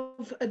sort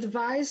of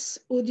advice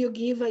would you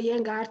give a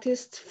young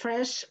artist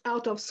fresh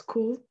out of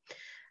school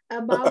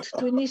about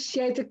to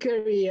initiate a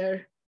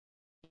career?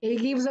 He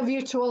gives a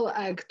virtual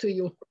hug to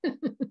you.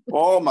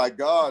 Oh my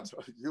God,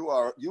 you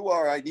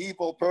are an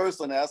evil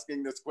person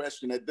asking this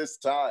question at this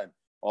time,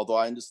 although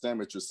I understand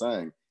what you're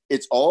saying.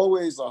 It's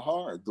always a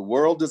hard. The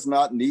world does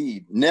not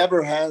need,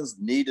 never has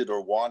needed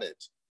or wanted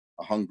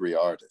a hungry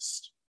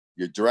artist.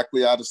 You're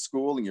directly out of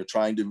school and you're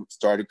trying to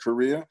start a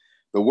career.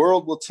 The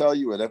world will tell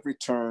you at every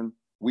turn,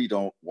 we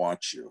don't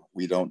want you.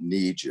 We don't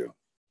need you.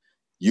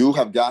 You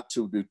have got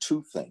to do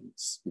two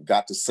things. You've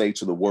got to say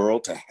to the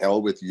world, to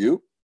hell with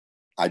you.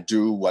 I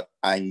do what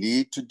I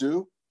need to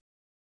do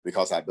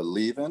because I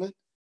believe in it.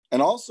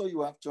 And also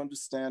you have to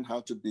understand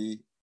how to be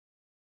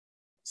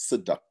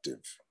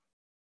seductive.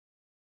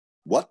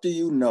 What do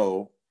you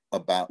know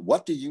about,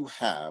 what do you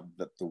have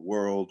that the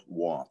world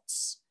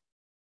wants?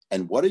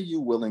 And what are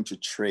you willing to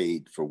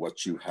trade for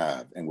what you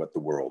have and what the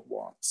world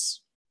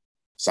wants?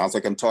 Sounds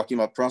like I'm talking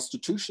about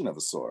prostitution of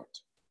a sort.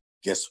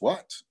 Guess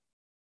what?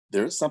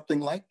 There is something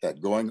like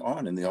that going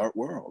on in the art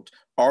world.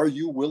 Are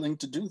you willing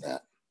to do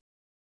that?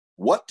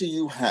 What do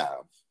you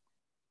have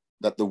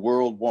that the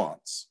world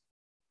wants?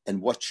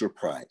 And what's your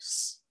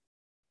price?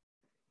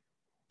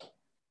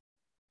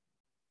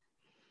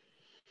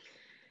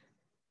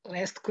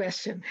 Last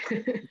question.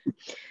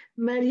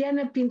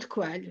 Mariana Pinto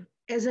Coelho,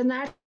 as an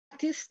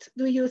artist,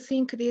 do you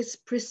think this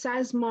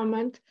precise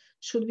moment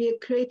should be a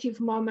creative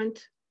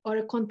moment or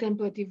a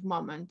contemplative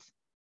moment?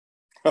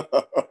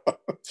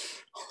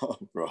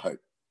 Right.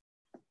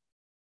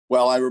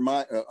 Well,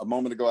 a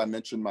moment ago, I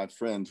mentioned my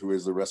friend who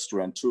is a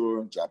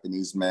restaurateur,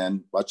 Japanese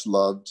man, much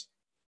loved.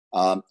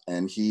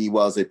 And he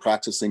was a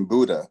practicing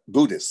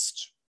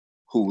Buddhist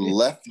who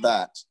left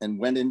that and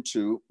went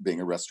into being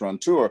a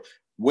restaurateur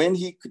when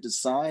he could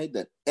decide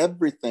that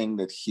everything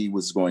that he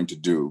was going to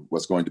do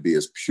was going to be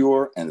as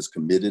pure and as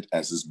committed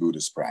as his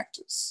Buddhist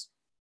practice.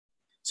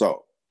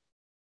 So,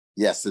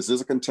 yes, this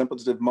is a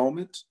contemplative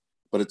moment,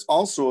 but it's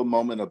also a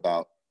moment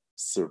about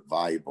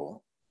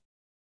survival.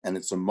 And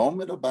it's a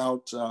moment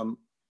about,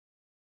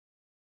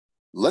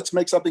 let's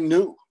make something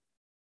new.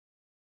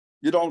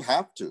 You don't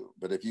have to,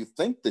 but if you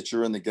think that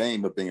you're in the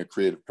game of being a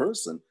creative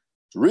person,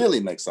 to really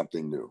make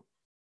something new,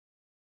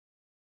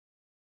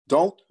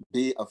 don't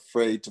be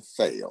afraid to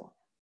fail.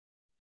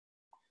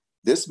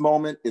 This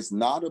moment is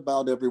not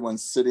about everyone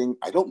sitting,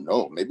 I don't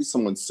know, maybe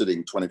someone's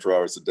sitting 24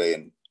 hours a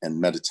day and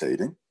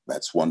meditating.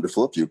 That's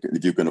wonderful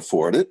if you can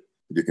afford it,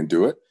 if you can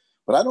do it.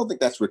 But I don't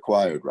think that's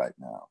required right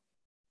now.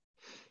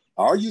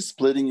 Are you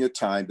splitting your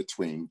time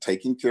between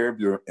taking care of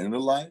your inner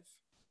life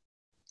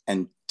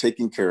and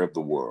taking care of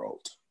the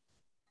world?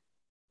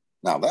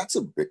 Now that's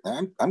a big,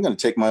 I'm going to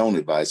take my own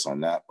advice on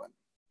that one.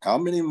 How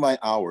many of my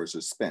hours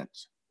are spent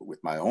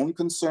with my own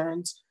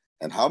concerns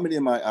and how many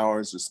of my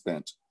hours are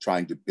spent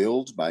trying to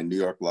build my New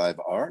York Live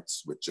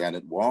Arts with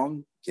Janet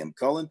Wong, Kim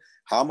Cullen?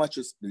 How much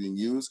is being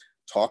used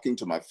talking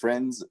to my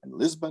friends in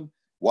Lisbon?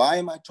 Why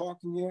am I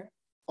talking here?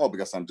 Oh,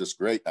 because I'm just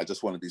great. I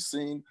just want to be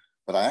seen.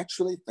 But I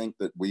actually think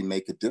that we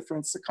make a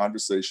difference. The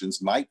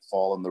conversations might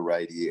fall in the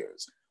right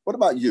ears. What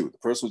about you, the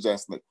person who's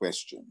asking the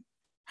question?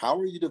 How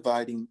are you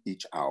dividing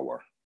each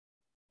hour?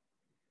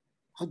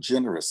 How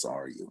generous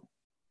are you?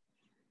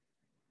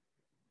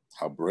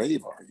 How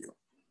brave are you?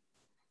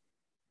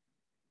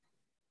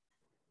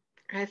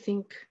 I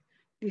think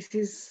this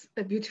is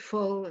a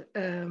beautiful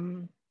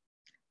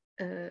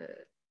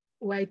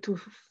way to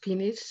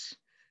finish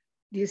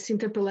this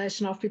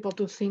interpellation of people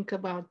to think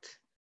about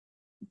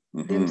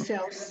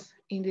themselves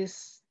in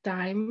this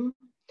time.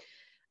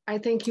 I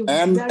thank you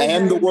and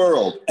the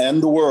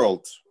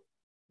world.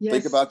 Yes.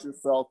 Think about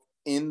yourself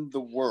in the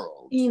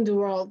world. In the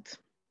world.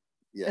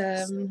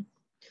 Yes.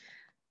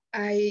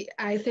 I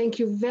thank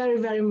you very,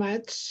 very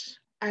much.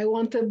 I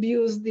won't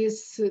abuse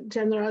this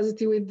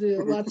generosity with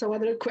lots of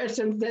other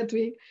questions that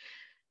we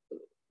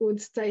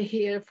would stay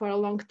here for a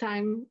long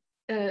time.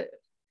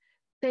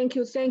 Thank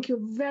you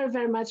very,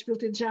 very much,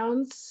 Bilty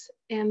Jones.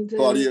 And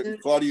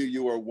Cláudia,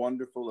 you are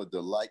wonderful, a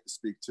delight to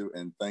speak to,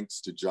 and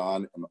thanks to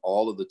John and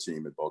all of the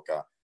team at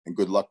BoCA, and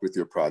good luck with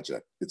your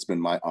project. It's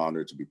been my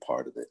honor to be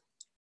part of it.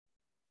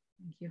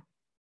 Thank you.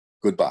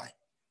 Goodbye.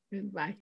 Goodbye.